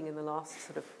learnt nothing in the last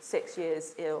sort of 6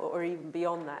 years or even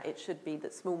beyond that, it should be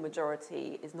that small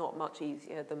majority is not much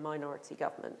easier than minority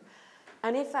government.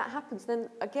 And if that happens, then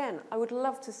again, I would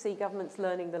love to see governments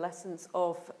learning the lessons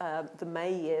of the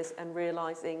May years and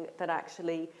realising that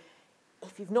actually,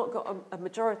 if you've not got a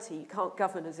majority, you can't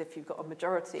govern as if you've got a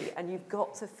majority, and you've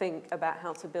got to think about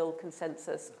how to build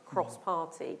consensus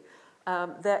cross-party.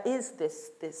 There is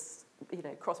this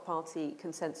cross-party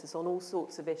consensus on all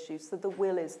sorts of issues, so the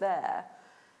will is there.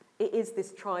 It is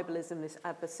this tribalism, this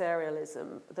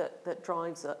adversarialism that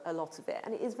drives a lot of it,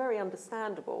 and it is very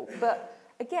understandable. But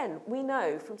again, we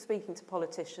know from speaking to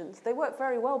politicians, they work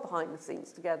very well behind the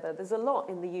scenes together. There's a lot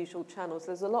in the usual channels.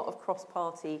 There's a lot of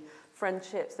cross-party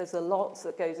friendships. There's a lot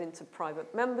that goes into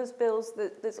private members' bills.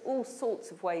 There's all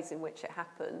sorts of ways in which it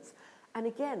happens. And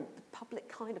again, the public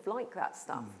kind of like that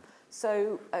stuff.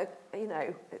 So,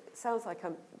 it sounds like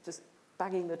I'm just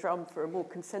banging the drum for a more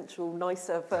consensual,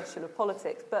 nicer version of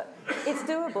politics, but it's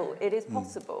doable, it is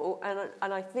possible,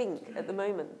 and I think at the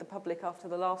moment the public after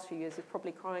the last few years is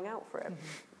probably crying out for it.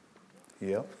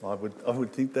 Yeah, I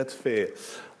would think that's fair.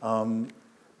 I'm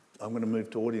going to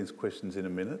move to audience questions in a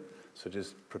minute, so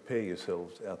just prepare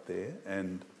yourselves out there,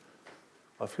 and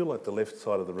I feel like the left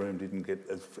side of the room didn't get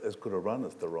as good a run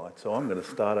as the right, so I'm going to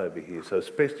start over here, so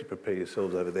especially prepare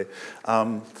yourselves over there.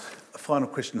 A final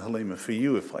question, Halima, for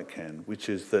you, if I can, which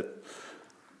is that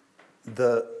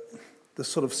the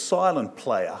sort of silent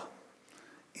player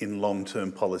in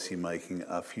long-term policy making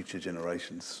are future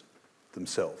generations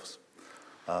themselves.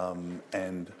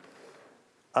 And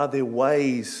are there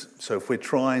ways, so if we're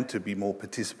trying to be more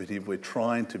participative, we're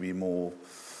trying to be more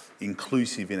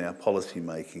inclusive in our policy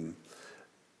making,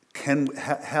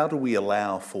 how do we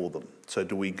allow for them? So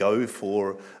do we go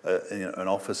for an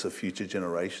Office of Future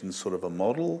Generations sort of a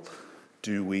model?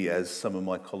 Do we, as some of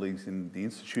my colleagues in the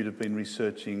Institute have been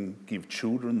researching, give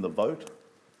children the vote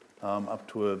up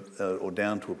to or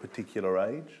down to a particular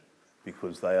age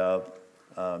because they are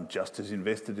just as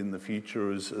invested in the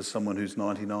future as someone who's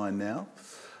 99 now?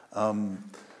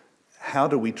 How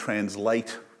do we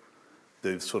translate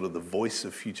the sort of the voice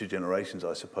of future generations,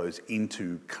 I suppose,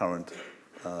 into current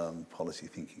policy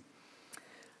thinking?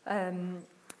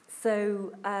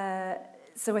 So I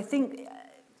think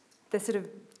there's sort of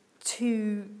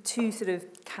two sort of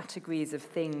categories of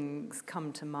things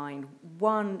come to mind.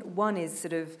 One is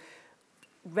sort of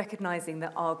recognising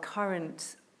that our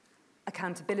current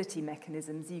accountability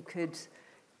mechanisms, you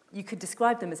could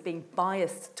describe them as being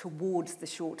biased towards the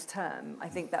short term. I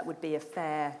think that would be a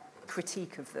fair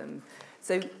critique of them.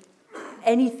 So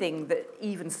anything that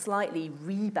even slightly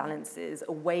rebalances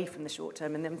away from the short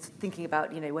term, and then thinking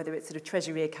about, whether it's sort of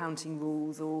treasury accounting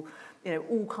rules or,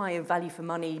 all kind of value for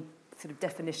money sort of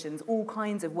definitions, all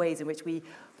kinds of ways in which we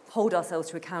hold ourselves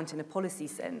to account in a policy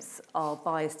sense are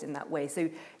biased in that way. So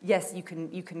yes, you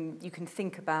can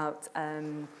think about,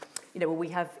 we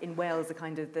have in Wales a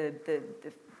kind of the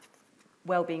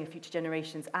Wellbeing of Future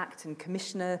Generations Act and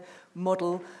Commissioner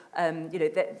model,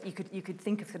 that you could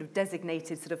think of sort of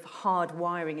designated sort of hard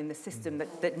wiring in the system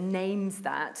that names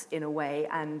that in a way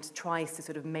and tries to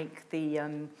sort of make the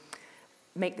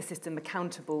system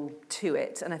accountable to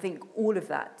it. And I think all of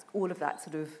that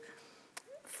sort of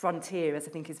frontier, as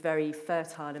I think, is very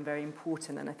fertile and very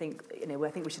important. And I think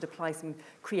we should apply some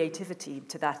creativity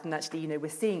to that. And actually, we're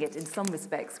seeing it in some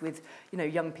respects with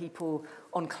young people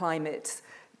on climate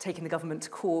taking the government to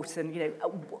court, and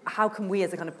how can we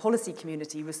as a kind of policy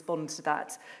community respond to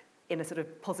that in a sort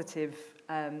of positive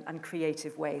and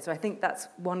creative way? So I think that's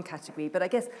one category. But I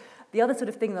guess the other sort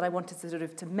of thing that I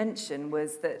wanted to mention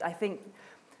was that I think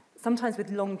sometimes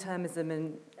with long-termism,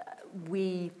 and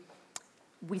we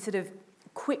sort of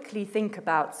quickly think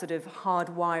about sort of hard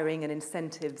wiring and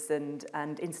incentives and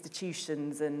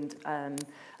institutions and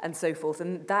so forth,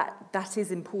 and that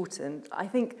is important. I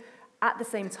think at the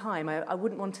same time, I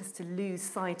wouldn't want us to lose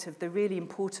sight of the really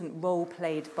important role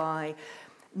played by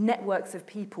networks of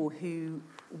people who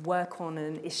work on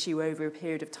an issue over a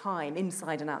period of time,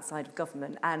 inside and outside of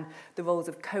government, and the roles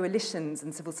of coalitions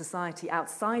and civil society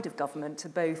outside of government to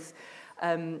both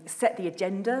set the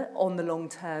agenda on the long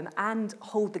term and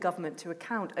hold the government to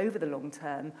account over the long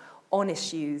term on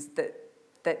issues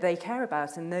that they care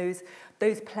about. And those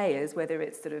players, whether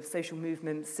it's sort of social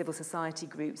movements, civil society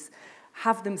groups,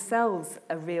 have themselves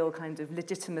a real kind of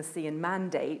legitimacy and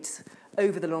mandate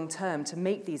over the long term to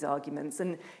make these arguments.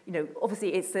 And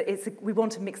obviously we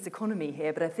want a mixed economy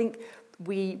here, but I think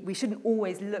we shouldn't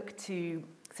always look to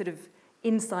sort of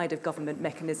inside of government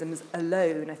mechanisms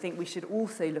alone. I think we should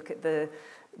also look at the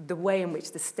way in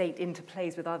which the state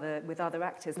interplays with other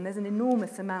actors. And there's an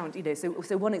enormous amount, you know,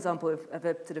 so one example of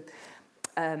a sort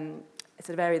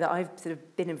of area that I've sort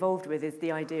of been involved with is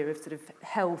the idea of sort of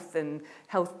health and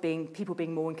people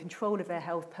being more in control of their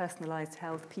health, personalised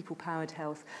health, people-powered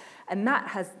health. And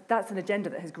that's an agenda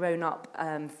that has grown up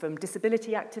from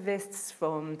disability activists,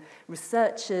 from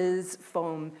researchers,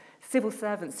 from civil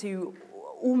servants who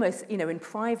almost, you know, in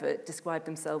private describe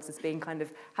themselves as being kind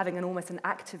of having almost an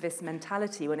activist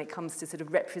mentality when it comes to sort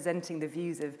of representing the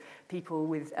views of people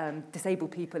with disabled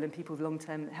people and people with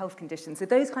long-term health conditions. So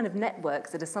those kind of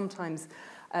networks that are sometimes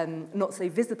not so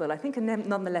visible, I think are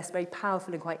nonetheless very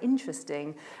powerful and quite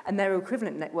interesting, and there are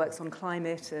equivalent networks on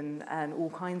climate and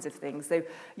all kinds of things. So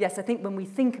yes, I think when we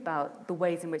think about the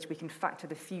ways in which we can factor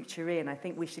the future in, I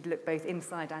think we should look both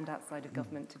inside and outside of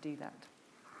government to do that.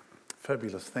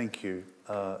 Fabulous, thank you.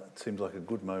 It seems like a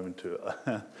good moment to,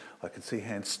 I can see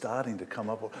hands starting to come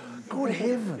up. Good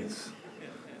heavens.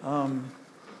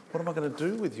 What am I going to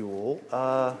do with you all?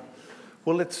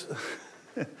 Well, let's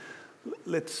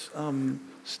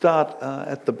start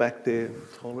at the back there,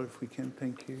 Tola, if we can,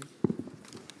 thank you.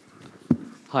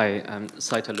 Hi, I'm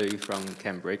Saita Lui from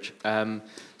Cambridge.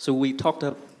 So we talked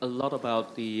a lot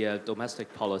about the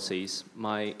domestic policies.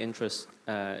 My interest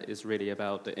is really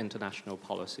about the international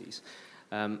policies.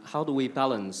 How do we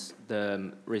balance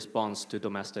the response to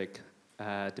domestic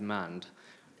demand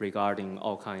regarding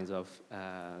all kinds of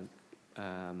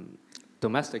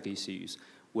domestic issues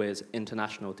with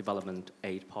international development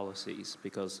aid policies?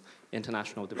 Because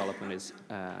international development is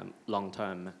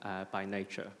long-term by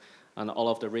nature. And all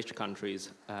of the rich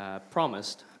countries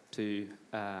promised to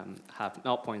have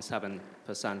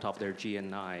 0.7% of their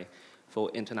GNI for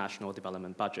international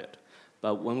development budget.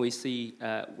 But when we see,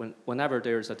 whenever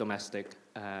there's a domestic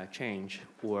change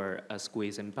or a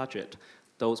squeeze in budget,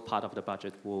 those part of the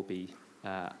budget will be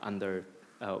under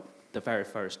the very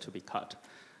first to be cut.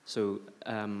 So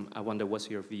I wonder, what's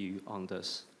your view on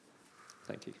this?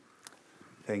 Thank you.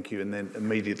 Thank you, and then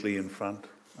immediately in front.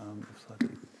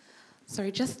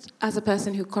 Sorry, just as a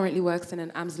person who currently works in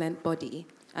an arm's length body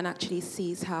and actually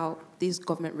sees how these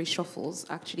government reshuffles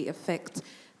actually affect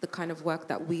the kind of work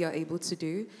that we are able to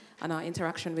do and our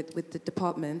interaction with the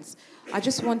departments, I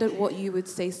just wondered what you would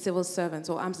say civil servants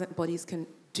or arm's length bodies can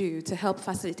do to help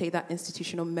facilitate that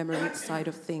institutional memory side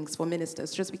of things for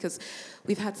ministers, just because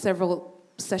we've had several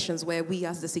sessions where we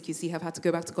as the CQC have had to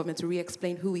go back to government to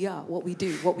re-explain who we are, what we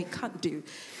do, what we can't do,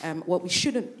 what you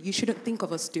shouldn't think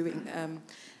of us doing,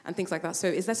 and things like that. So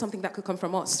is there something that could come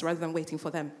from us rather than waiting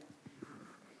for them?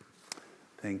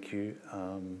 Thank you.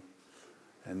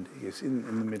 And yes, in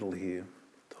the middle here,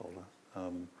 Tola.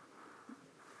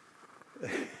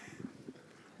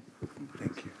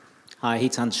 Thank you. Hi,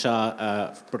 Hitan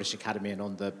Shah, British Academy and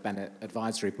on the Bennett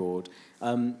Advisory Board.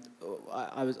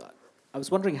 I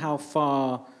was wondering how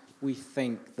far we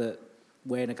think that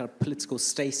we're in a kind of political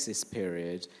stasis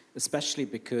period, especially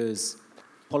because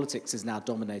politics is now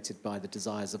dominated by the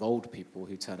desires of old people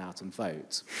who turn out and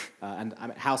vote. And I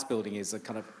mean, house building is a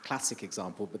kind of classic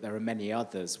example, but there are many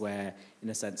others where, in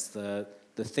a sense, the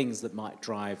things that might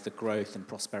drive the growth and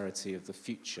prosperity of the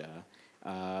future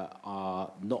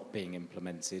are not being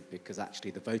implemented because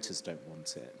actually the voters don't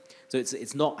want it. So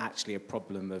it's not actually a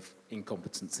problem of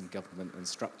incompetence in government and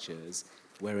structures.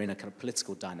 We're in a kind of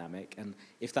political dynamic, and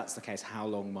if that's the case, how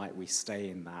long might we stay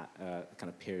in that kind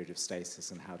of period of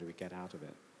stasis, and how do we get out of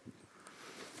it?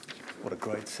 What a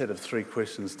great set of three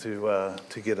questions to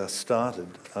get us started.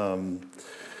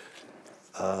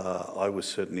 I was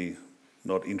certainly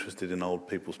not interested in old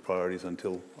people's priorities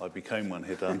until I became one,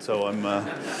 Hitan, so I'm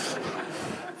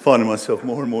finding myself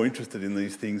more and more interested in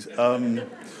these things.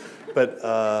 But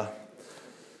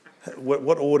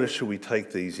what order should we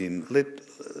take these in?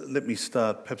 Let me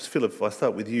start, perhaps Philip, if I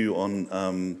start with you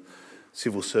on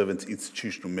civil servants'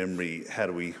 institutional memory. How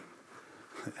do we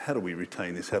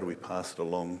retain this? How do we pass it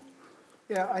along?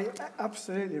 Yeah, I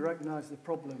absolutely recognise the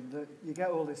problem that you get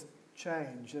all this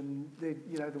change and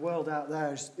the world out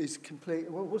there is complete.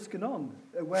 Well, what's going on?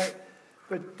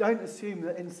 But don't assume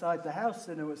that inside the house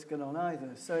they know what's going on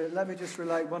either. So let me just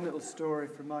relate one little story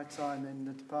from my time in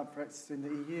the Department for Executive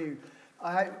in the EU.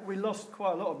 We lost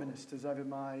quite a lot of ministers over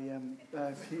my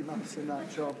few months in that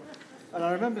job. And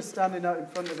I remember standing out in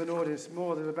front of an audience, there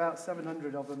were about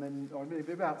 700 of them, or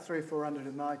maybe about 300 or 400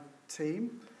 of my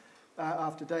team,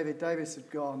 after David Davis had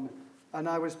gone. And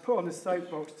I was put on a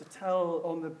soapbox to tell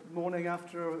on the morning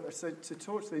after, to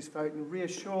talk to these folk and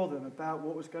reassure them about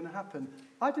what was going to happen.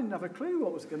 I didn't have a clue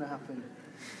what was going to happen.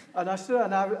 And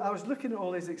I was looking at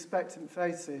all these expectant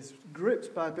faces,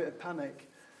 gripped by a bit of panic.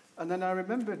 And then I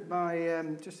remembered my,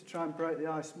 just to try and break the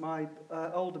ice, my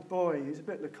older boy, who's a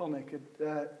bit laconic,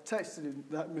 had texted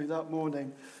me that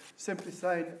morning, simply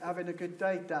saying, "Having a good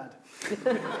day, Dad."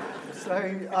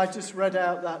 So I just read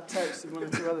out that text and one or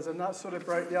two others, and that sort of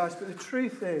broke the ice. But the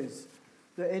truth is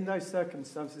that in those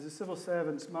circumstances, the civil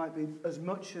servants might be as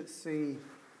much at sea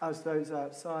as those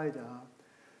outside are.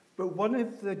 But one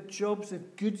of the jobs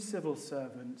of good civil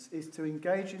servants is to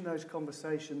engage in those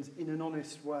conversations in an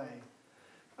honest way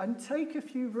and take a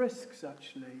few risks,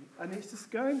 actually. And it's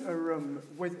just going to a room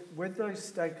with those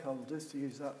stakeholders, to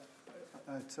use that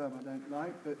term I don't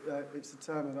like, but it's a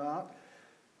term of art,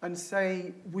 and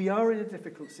say, we are in a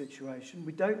difficult situation,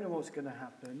 we don't know what's going to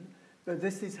happen, but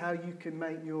this is how you can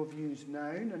make your views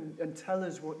known and tell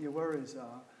us what your worries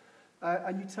are.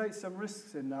 And you take some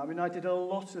risks in that. I mean, I did a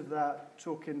lot of that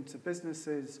talking to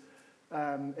businesses,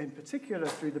 in particular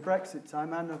through the Brexit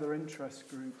time and other interest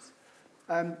groups,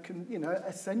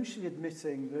 essentially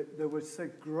admitting that there was a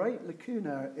great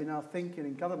lacuna in our thinking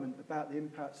in government about the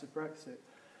impacts of Brexit.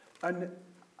 And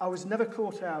I was never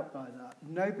caught out by that.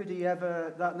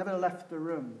 That never left the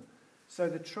room. So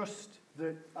the trust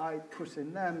that I put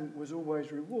in them was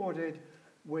always rewarded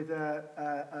with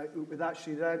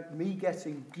actually me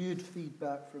getting good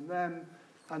feedback from them,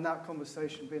 and that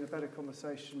conversation being a better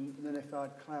conversation than if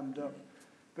I'd clammed up.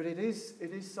 But it is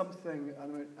something,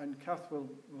 and Kath will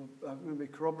maybe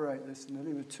corroborate this, and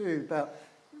Halima too, about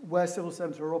where civil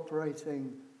servants are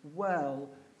operating well,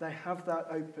 they have that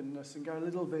openness and go a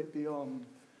little bit beyond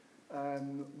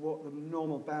what the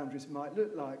normal boundaries might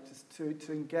look like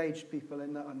to engage people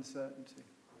in that uncertainty.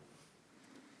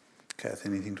 Kath,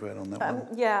 anything to add on that one?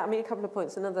 Yeah, I mean, a couple of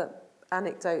points. Another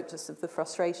anecdote just of the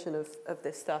frustration of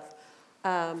this stuff.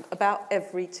 About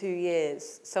every 2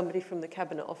 years, somebody from the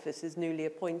Cabinet Office is newly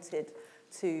appointed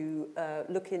to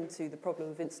look into the problem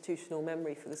of institutional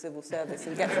memory for the civil service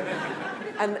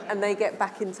and they get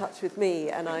back in touch with me,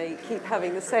 and I keep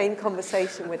having the same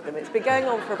conversation with them. It's been going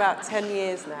on for about 10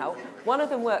 years now. One of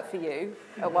them worked for you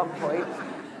at one point.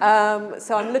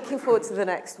 So I'm looking forward to the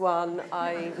next one.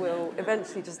 I will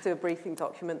eventually just do a briefing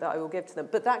document that I will give to them.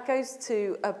 But that goes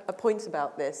to a point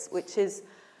about this, which is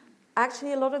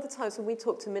actually a lot of the times when we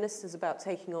talk to ministers about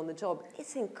taking on the job,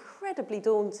 it's incredibly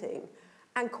daunting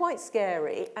and quite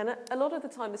scary, and a lot of the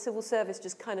time the civil service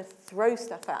just kind of throw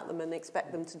stuff at them and expect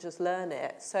them to just learn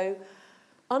it. So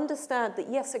understand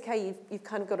that, yes, okay, you've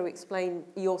kind of got to explain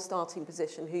your starting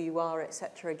position, who you are,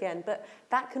 etc. again, but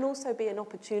that can also be an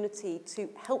opportunity to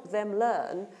help them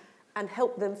learn and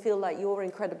help them feel like you're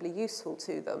incredibly useful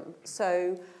to them.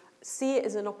 So see it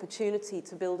as an opportunity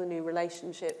to build a new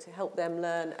relationship, to help them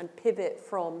learn and pivot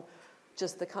from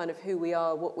just the kind of who we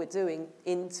are, what we're doing,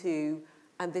 into,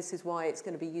 and this is why it's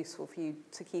going to be useful for you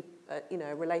to keep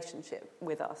a relationship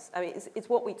with us. I mean, it's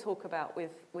what we talk about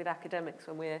with academics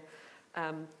when we're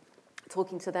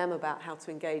talking to them about how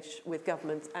to engage with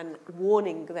government and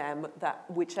warning them that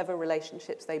whichever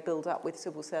relationships they build up with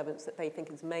civil servants that they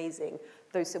think is amazing,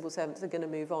 those civil servants are going to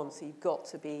move on. So you've got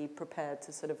to be prepared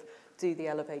to sort of do the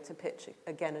elevator pitch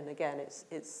again and again.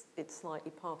 It's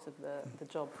slightly part of the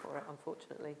job for it,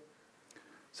 unfortunately.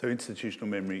 So institutional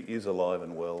memory is alive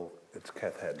and well. It's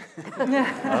Kath Haddon.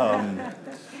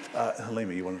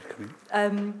 Halima, you wanted to come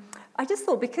in? I just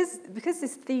thought because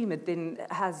this theme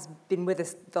has been with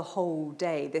us the whole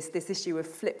day, this issue of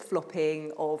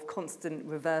flip-flopping, of constant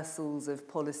reversals of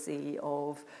policy,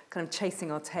 of kind of chasing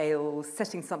our tails,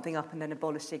 setting something up and then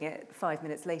abolishing it 5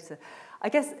 minutes later. I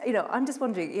guess, I'm just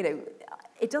wondering,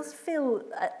 it does feel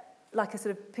like a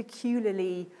sort of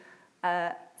peculiarly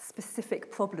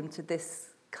specific problem to this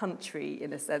country,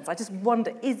 in a sense. I just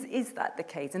wonder, is that the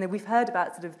case? And then we've heard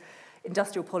about sort of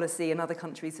industrial policy and other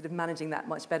countries sort of managing that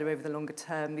much better over the longer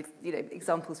term. With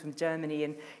examples from Germany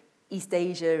and East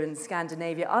Asia and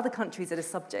Scandinavia, other countries that are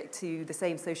subject to the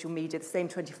same social media, the same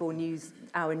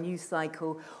 24-hour news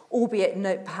cycle, albeit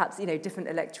perhaps different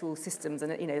electoral systems,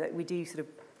 and that we do sort of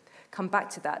come back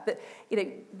to that. But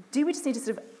do we just need to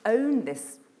sort of own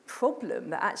this problem,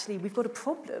 that actually we've got a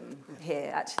problem here,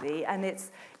 actually, and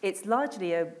it's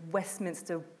largely a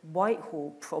Westminster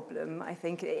Whitehall problem, I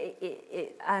think,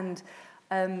 and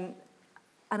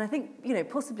I think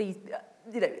possibly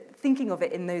thinking of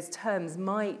it in those terms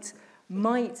might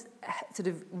sort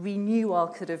of renew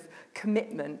our sort of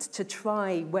commitment to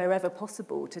try wherever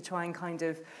possible to try and kind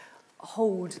of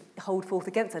hold forth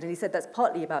against that. And he said that's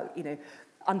partly about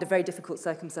under very difficult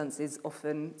circumstances,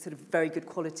 often sort of very good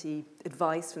quality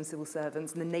advice from civil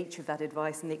servants, and the nature of that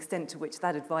advice and the extent to which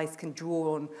that advice can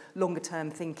draw on longer term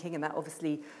thinking, and that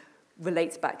obviously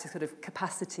relates back to sort of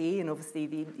capacity, and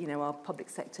obviously our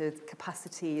public sector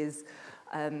capacity is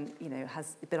you know,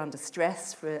 has been under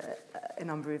stress for a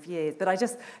number of years. But I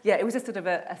just, yeah, it was just sort of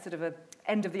a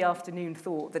end of the afternoon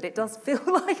thought that it does feel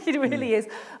like it really is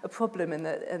a problem, and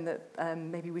that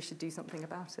maybe we should do something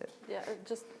about it. Yeah,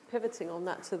 just pivoting on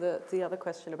that to the other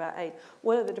question about aid.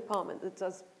 One of the department that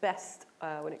does best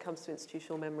when it comes to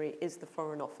institutional memory is the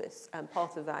Foreign Office, and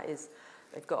part of that is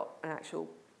they've got an actual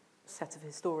set of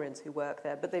historians who work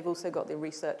there, but they've also got the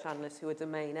research analysts who are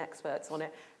domain experts on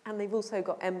it, and they've also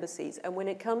got embassies. And when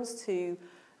it comes to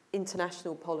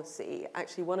international policy,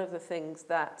 actually one of the things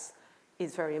that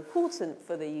is very important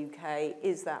for the UK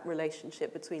is that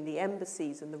relationship between the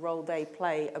embassies and the role they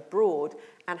play abroad,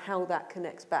 and how that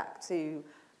connects back to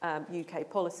UK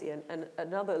policy. And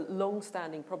another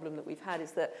long-standing problem that we've had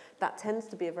is that that tends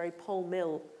to be a very Pole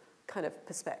Mill kind of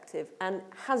perspective, and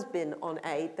has been on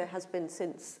aid. There has been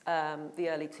since the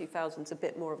early 2000s a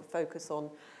bit more of a focus on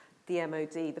the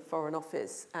MOD, the Foreign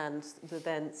Office, and the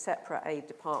then separate aid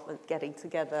department getting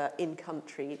together in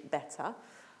country better.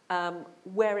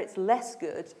 Where it's less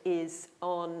good is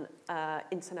on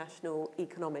international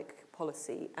economic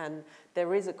policy, and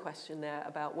there is a question there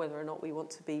about whether or not we want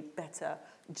to be better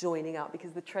joining up,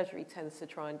 because the Treasury tends to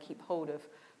try and keep hold of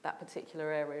that particular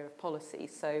area of policy.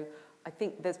 So I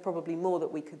think there's probably more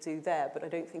that we could do there, but I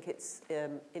don't think it's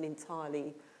an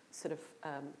entirely sort of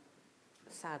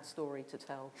sad story to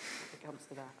tell when it comes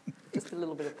to that. Just a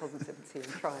little bit of positivity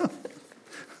and trying.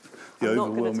 The I'm not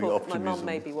going to overwhelming talk. optimism. My mum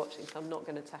may be watching, so I'm not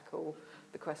going to tackle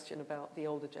the question about the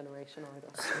older generation either.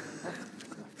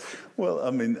 Well, I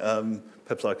mean,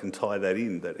 perhaps I can tie that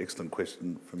in, that excellent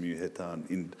question from you,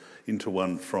 Hetan, into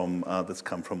one from that's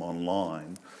come from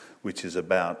online, which is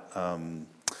about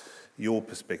your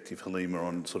perspective, Halima,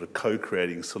 on sort of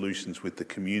co-creating solutions with the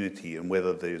community, and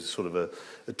whether there's sort of a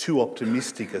too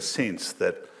optimistic a sense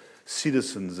that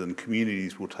citizens and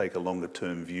communities will take a longer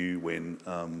term view when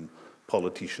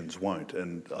politicians won't.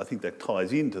 And I think that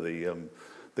ties into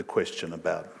the question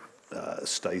about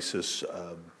stasis,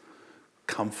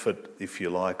 comfort, if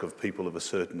you like, of people of a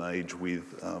certain age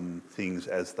with things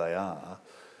as they are.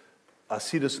 Are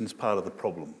citizens part of the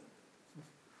problem,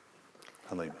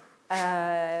 Halima?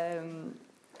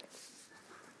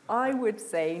 I would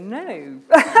say no.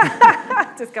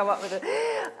 Just come up with it.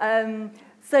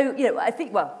 So, you know, I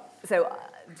think, well, so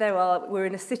we're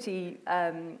in a city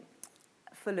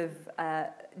full of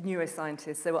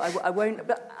neuroscientists, so I won't,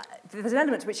 but there's an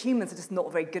element to which humans are just not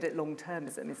very good at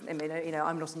long-termism, isn't it? I mean, you know,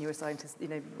 I'm not a neuroscientist, you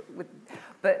know,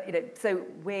 but, you know, so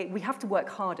we have to work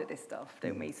hard at this stuff,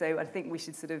 don't we? So I think we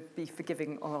should sort of be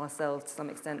forgiving on ourselves to some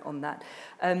extent on that.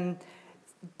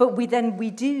 But we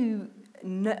do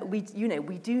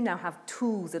now have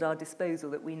tools at our disposal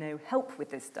that we know help with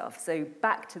this stuff. So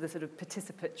back to the sort of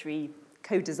participatory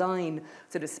co-design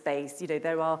sort of space, you know,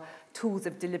 there are tools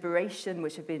of deliberation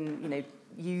which have been, you know,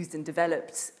 used and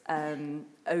developed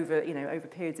over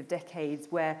periods of decades,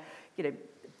 where, you know,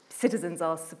 citizens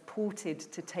are supported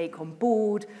to take on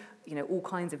board, you know, all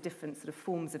kinds of different sort of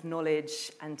forms of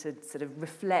knowledge, and to sort of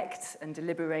reflect and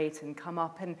deliberate and come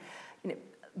up. And, you know,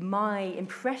 my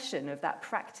impression of that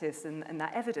practice and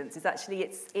that evidence is actually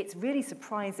it's really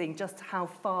surprising just how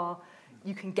far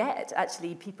you can get.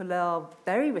 Actually, people are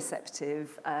very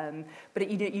receptive, but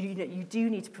you do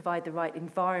need to provide the right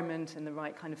environment and the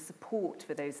right kind of support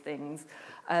for those things.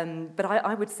 But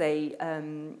I would say,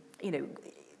 you know,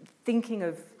 thinking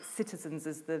of citizens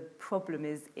as the problem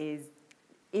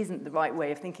isn't the right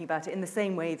way of thinking about it, in the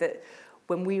same way that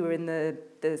when we were in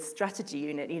the strategy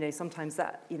unit, you know, sometimes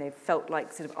that, you know, felt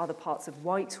like sort of other parts of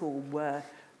Whitehall were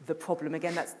the problem.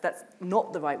 Again, that's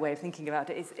not the right way of thinking about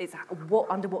it. It's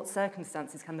under what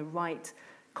circumstances can the right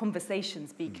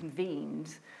conversations be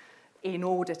convened in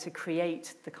order to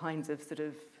create the kinds of sort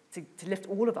of, to lift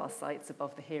all of our sights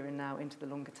above the here and now into the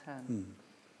longer term.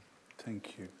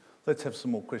 Thank you. Let's have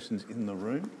some more questions in the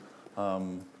room.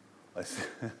 I see,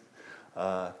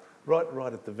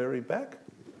 right at the very back.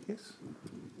 Yes.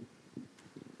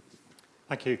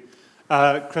 Thank you.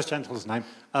 Chris Gentle's name.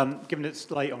 Given it's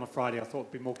late on a Friday, I thought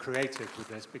I'd be more creative with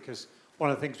this, because one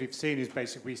of the things we've seen is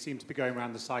basically we seem to be going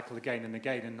around the cycle again and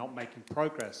again and not making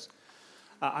progress.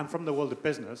 I'm from the world of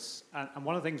business, and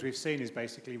one of the things we've seen is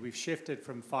basically we've shifted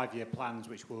from 5-year plans,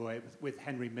 which were with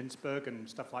Henry Mintzberg and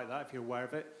stuff like that, if you're aware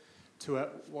of it, to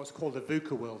what's called the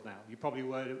VUCA world now. You probably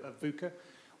heard of VUCA.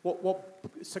 What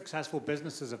successful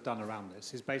businesses have done around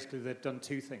this is basically they've done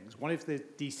two things. One is they're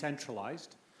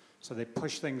decentralized, so they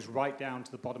push things right down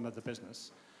to the bottom of the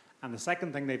business. And the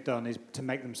second thing they've done is to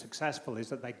make them successful is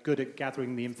that they're good at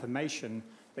gathering the information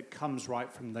that comes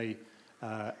right from the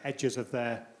edges of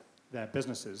their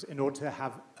businesses in order to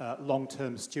have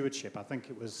long-term stewardship. I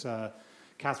think it was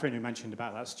Catherine who mentioned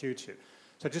about that stewardship.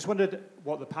 So I just wondered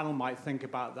what the panel might think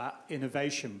about that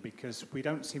innovation, because we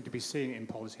don't seem to be seeing it in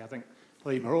policy. I think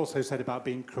Halima also said about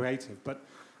being creative, but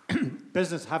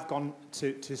business have gone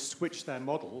to switch their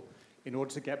model in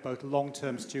order to get both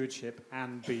long-term stewardship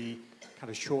and be kind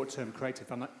of short-term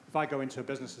creative. And if I go into a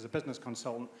business as a business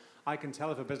consultant, I can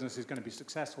tell if a business is going to be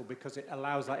successful because it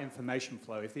allows that information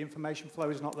flow. If the information flow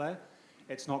is not there,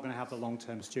 it's not going to have the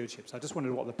long-term stewardship. So I just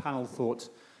wondered what the panel thought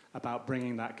about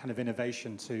bringing that kind of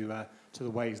innovation to the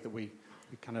ways that we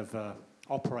kind of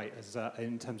operate as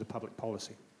in terms of public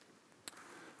policy.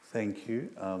 Thank you.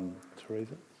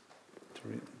 Teresa?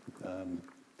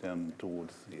 Down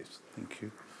towards, yes, thank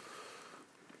you.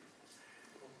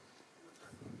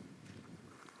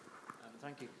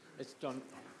 Thank you. It's John.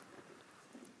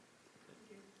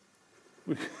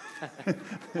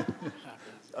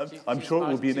 I'm sure it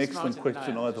will be an excellent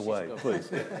question either way,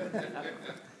 please.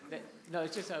 No,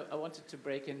 it's just I wanted to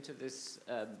break into this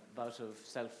bout of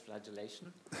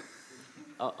self-flagellation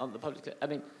on the public. I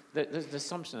mean, there's an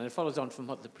assumption, and it follows on from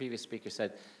what the previous speaker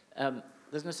said.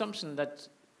 There's an assumption that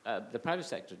the private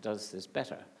sector does this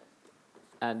better.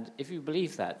 And if you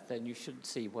believe that, then you should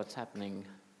see what's happening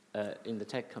in the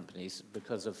tech companies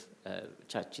because of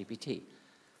ChatGPT.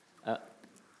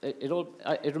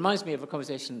 It reminds me of a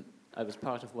conversation I was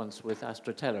part of once with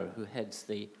Astra Teller, who heads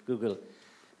the Google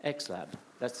X Lab.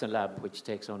 That's a lab which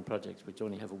takes on projects which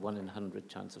only have a 1 in 100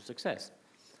 chance of success.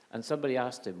 And somebody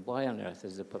asked him, why on earth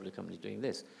is a public company doing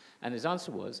this? And his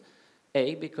answer was,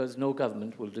 A, because no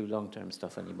government will do long-term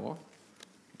stuff anymore,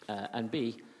 and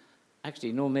B,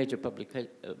 actually no major public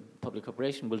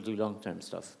corporation will do long-term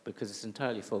stuff because it's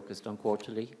entirely focused on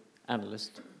quarterly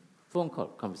analyst phone call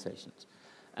conversations.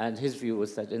 And his view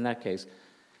was that in that case,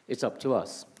 it's up to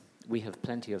us. We have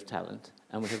plenty of talent,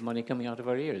 and we have money coming out of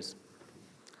our ears.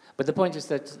 But the point is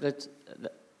that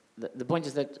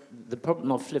the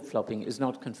problem of flip-flopping is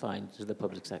not confined to the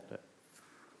public sector.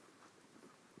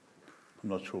 I'm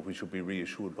not sure if we should be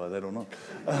reassured by that or not.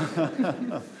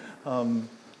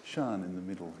 Sean in the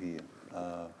middle here.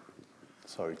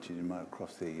 Sorry, did you mark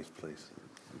across there? Yes, please.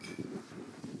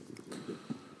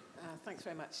 Thanks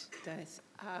very much, Dennis.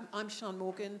 I'm Sian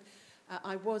Morgan.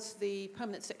 I was the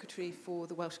Permanent Secretary for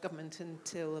the Welsh Government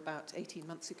until about 18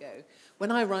 months ago.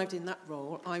 When I arrived in that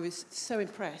role, I was so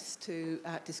impressed to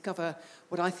discover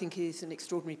what I think is an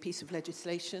extraordinary piece of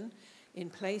legislation in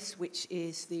place, which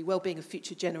is the Wellbeing of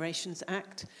Future Generations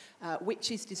Act, which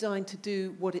is designed to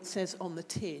do what it says on the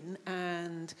tin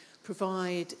and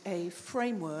provide a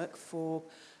framework for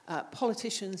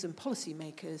politicians and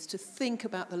policymakers to think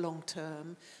about the long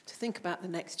term, to think about the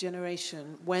next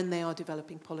generation when they are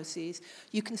developing policies.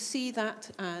 You can see that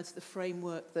as the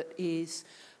framework that is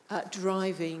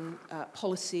driving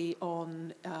policy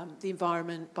on the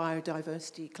environment,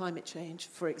 biodiversity, climate change,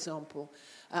 for example.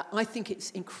 I think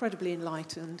it's incredibly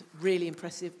enlightened, really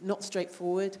impressive, not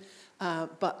straightforward,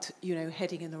 but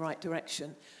heading in the right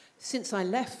direction. Since I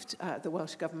left the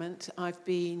Welsh Government, I've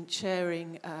been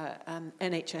chairing an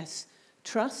NHS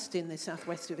trust in the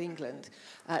southwest of England.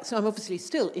 So I'm obviously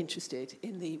still interested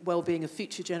in the well-being of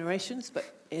future generations, but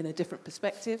in a different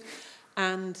perspective.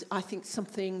 And I think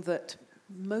something that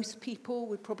most people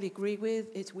would probably agree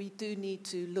with is we do need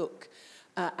to look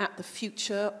at the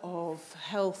future of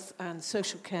health and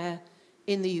social care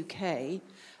in the UK.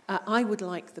 I would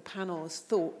like the panel's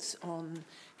thoughts on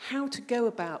how to go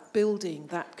about building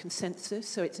that consensus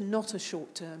so it's not a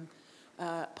short-term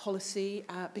policy,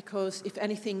 because if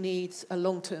anything needs a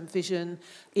long-term vision,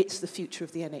 it's the future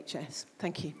of the NHS.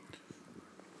 Thank you.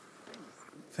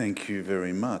 Thank you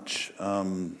very much.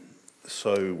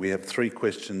 So we have 3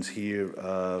 questions here.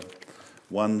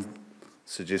 One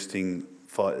suggesting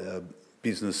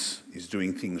business is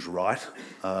doing things right,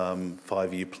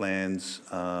 5-year plans,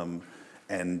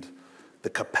 and the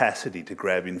capacity to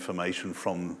grab information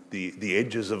from the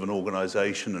edges of an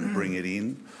organisation and bring it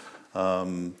in.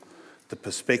 The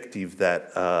perspective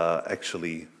that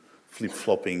actually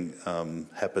flip-flopping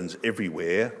happens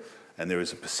everywhere, and there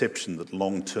is a perception that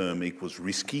long-term equals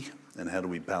risky, and how do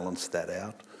we balance that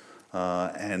out?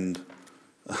 And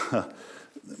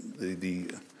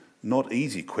the not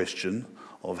easy question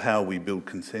of how we build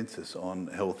consensus on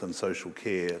health and social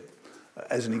care,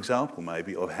 as an example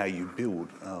maybe of how you build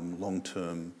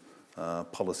long-term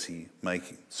policy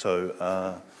making.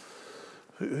 So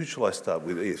who shall I start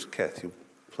with? Yes, Kath,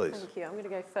 please. Thank you. I'm going to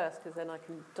go first because then I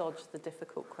can dodge the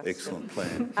difficult question. Excellent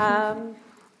plan.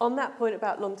 On that point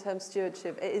about long-term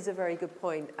stewardship, it is a very good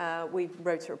point. We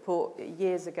wrote a report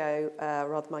years ago,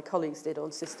 rather my colleagues did,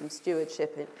 on system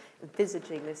stewardship,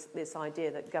 envisaging this idea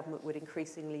that government would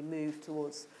increasingly move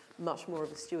towards much more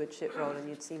of a stewardship role and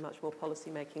you'd see much more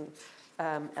policy making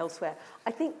elsewhere.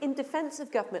 I think in defence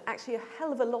of government, actually a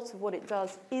hell of a lot of what it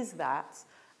does is that,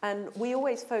 and we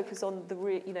always focus on the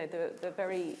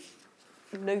very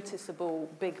noticeable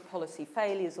big policy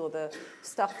failures or the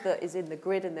stuff that is in the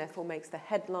grid and therefore makes the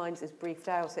headlines, is briefed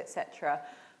out, etc.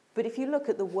 But if you look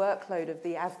at the workload of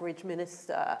the average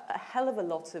minister, a hell of a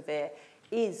lot of it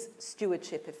is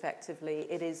stewardship effectively.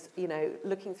 It is,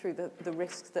 looking through the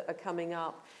risks that are coming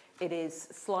up. It is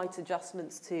slight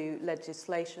adjustments to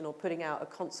legislation or putting out a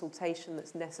consultation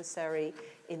that's necessary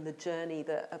in the journey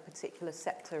that a particular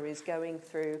sector is going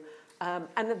through. And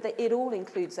it all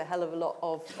includes a hell of a lot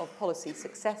of policy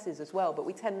successes as well, but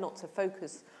we tend not to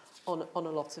focus on a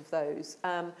lot of those.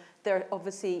 There are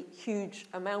obviously huge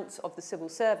amounts of the civil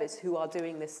service who are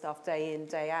doing this stuff day in,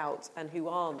 day out, and who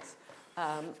aren't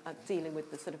dealing with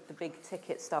the sort of the big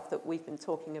ticket stuff that we've been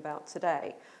talking about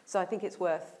today. So I think it's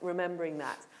worth remembering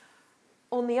that.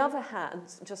 On the other hand,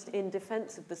 just in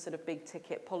defence of the sort of big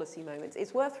ticket policy moments,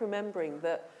 it's worth remembering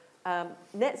that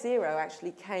net zero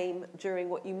actually came during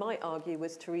what you might argue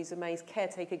was Theresa May's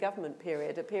caretaker government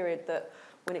period, a period that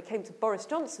when it came to Boris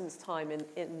Johnson's time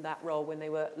in that role, when they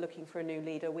were looking for a new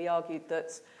leader, we argued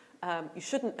that you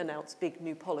shouldn't announce big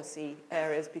new policy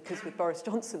areas because with Boris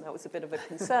Johnson that was a bit of a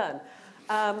concern.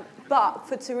 But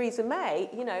for Theresa May,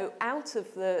 out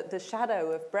of the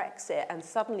shadow of Brexit and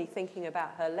suddenly thinking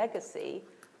about her legacy,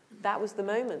 that was the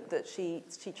moment that she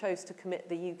chose to commit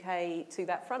the UK to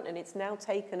that front, and it's now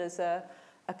taken as a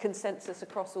consensus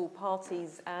across all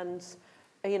parties and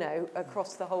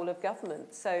across the whole of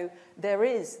government. So there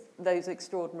is those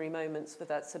extraordinary moments for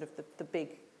that sort of the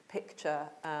big picture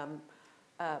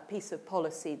piece of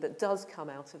policy that does come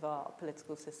out of our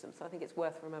political system. So I think it's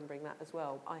worth remembering that as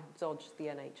well. I have dodged the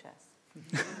NHS.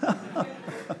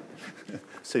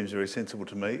 Seems very sensible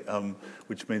to me,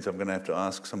 which means I'm going to have to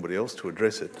ask somebody else to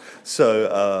address it.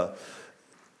 So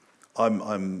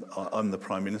I'm the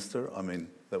Prime Minister. I mean,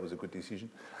 that was a good decision.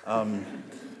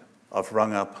 I've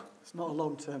rung up... It's not a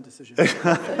long-term decision.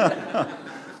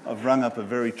 I've rung up a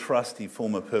very trusty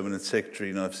former Permanent Secretary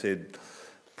and I've said,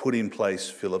 put in place,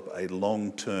 Philip, a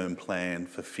long-term plan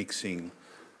for fixing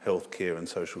healthcare and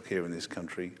social care in this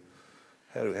country.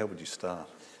 How would you start?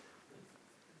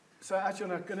 So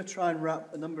actually, I'm going to try and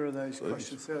wrap a number of those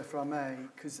questions, if I may,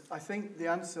 because I think the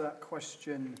answer to that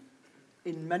question,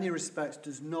 in many respects,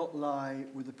 does not lie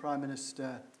with the Prime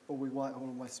Minister or with Whitehall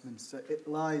and Westminster. It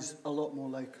lies a lot more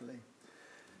locally.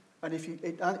 And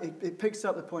it picks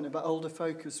up the point about older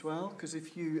folk as well, because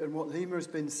and what Halima has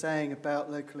been saying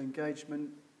about local engagement,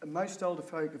 most older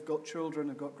folk have got children,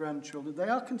 have got grandchildren. They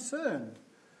are concerned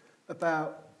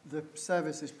about the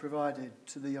services provided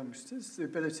to the youngsters, the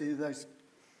ability of those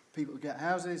people to get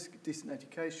houses, decent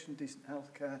education, decent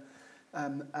healthcare,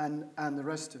 and the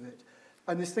rest of it.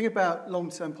 And this thing about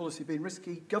long-term policy being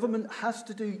risky, government has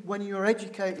to do, when you're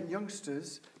educating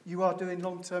youngsters, you are doing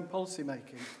long-term policy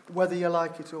making, whether you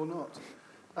like it or not.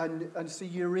 And so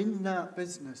you're in that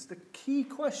business. The key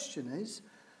question is,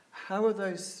 how are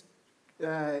those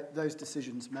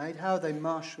decisions made? How are they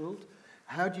marshalled?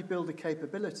 How do you build a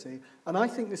capability? And I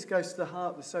think this goes to the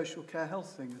heart of the social care health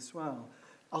thing as well.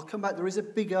 I'll come back. There is a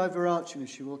big overarching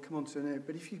issue we'll come on to in a minute.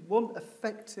 But if you want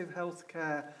effective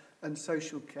healthcare and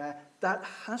social care, that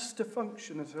has to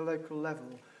function at a local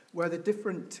level, where the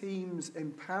different teams,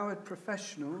 empowered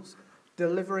professionals,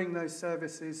 delivering those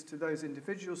services to those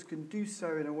individuals can do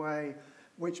so in a way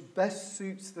which best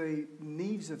suits the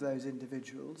needs of those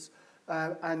individuals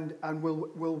and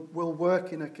will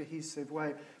work in a cohesive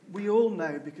way. We all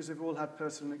know, because we've all had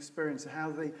personal experience,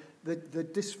 how the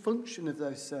dysfunction of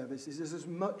those services is as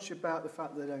much about the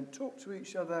fact that they don't talk to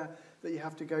each other, that you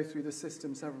have to go through the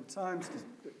system several times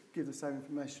to give the same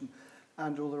information,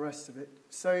 and all the rest of it.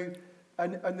 So,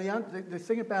 and the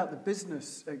thing about the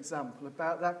business example,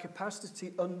 about that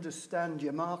capacity to understand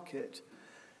your market,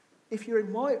 if you're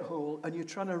in Whitehall and you're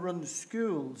trying to run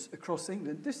schools across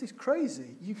England, this is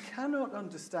crazy. You cannot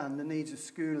understand the needs of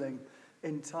schooling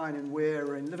in Tyne and Wear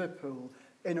or in Liverpool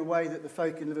in a way that the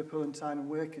folk in Liverpool and Tyne and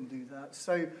Wear can do that.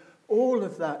 So all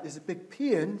of that is a big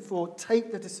paean for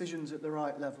take the decisions at the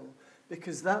right level,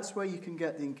 because that's where you can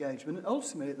get the engagement. And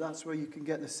ultimately, that's where you can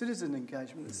get the citizen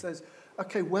engagement that says,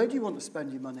 okay, where do you want to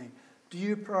spend your money? Do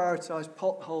you prioritise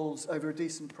potholes over a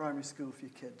decent primary school for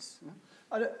your kids?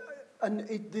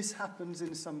 This happens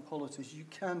in some polities. You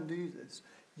can do this.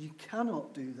 You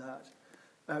cannot do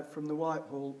that from the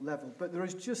Whitehall level. But there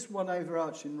is just one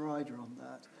overarching rider on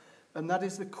that, and that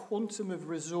is the quantum of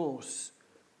resource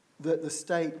that the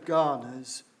state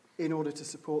garners in order to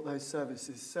support those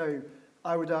services. So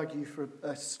I would argue for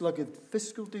a slug of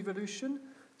fiscal devolution,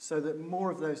 so that more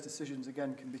of those decisions,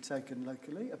 again, can be taken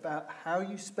locally about how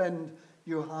you spend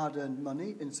your hard-earned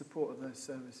money in support of those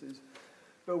services.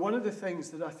 But one of the things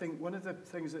that I think, one of the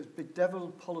things that's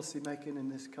bedeviled policy making in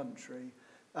this country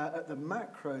at the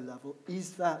macro level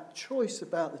is that choice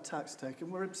about the tax take.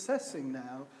 And we're obsessing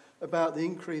now about the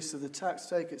increase of the tax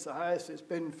take. It's the highest it's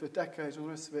been for decades, and all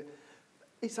the rest of it.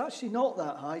 It's actually not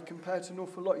that high compared to an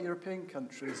awful lot of European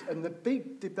countries. And the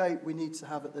big debate we need to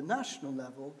have at the national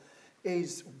level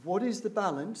is what is the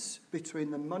balance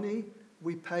between the money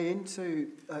we pay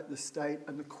into the state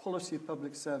and the quality of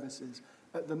public services.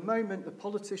 At the moment, the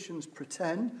politicians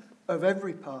pretend, of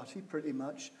every party pretty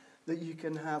much, that you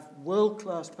can have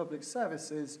world-class public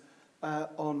services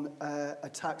on a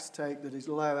tax take that is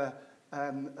lower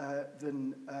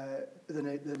than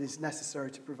is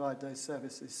necessary to provide those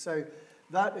services. So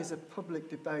that is a public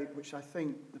debate which I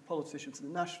think the politicians at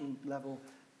the national level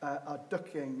are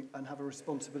ducking and have a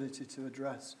responsibility to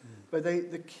address. But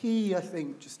the key, I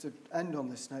think, just to end on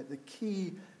this note, the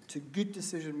key to good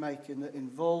decision-making that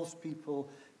involves people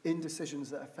in decisions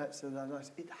that affect their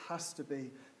lives, it has to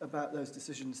be about those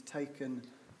decisions taken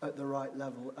at the right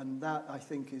level. And that, I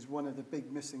think, is one of the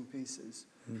big missing pieces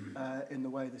in the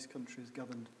way this country is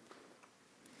governed.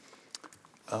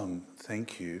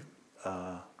 Thank you.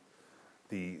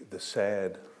 The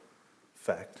sad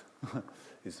fact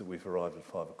is that we've arrived at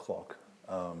 5 o'clock.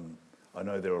 I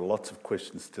know there are lots of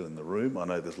questions still in the room. I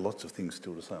know there's lots of things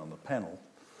still to say on the panel.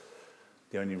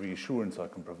 The only reassurance I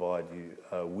can provide you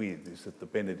with is that the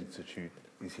Bennett Institute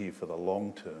is here for the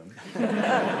long term.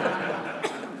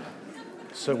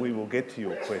 So we will get to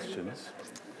your questions.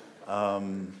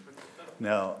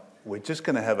 Now, we're just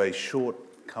going to have a short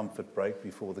comfort break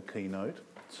before the keynote.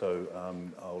 So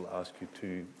I'll ask you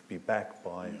to be back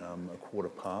by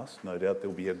 1:15. No doubt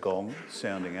there'll be a gong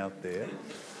sounding out there.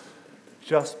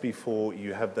 Just before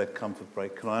you have that comfort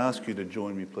break, can I ask you to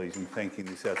join me, please, in thanking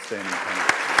this outstanding panel?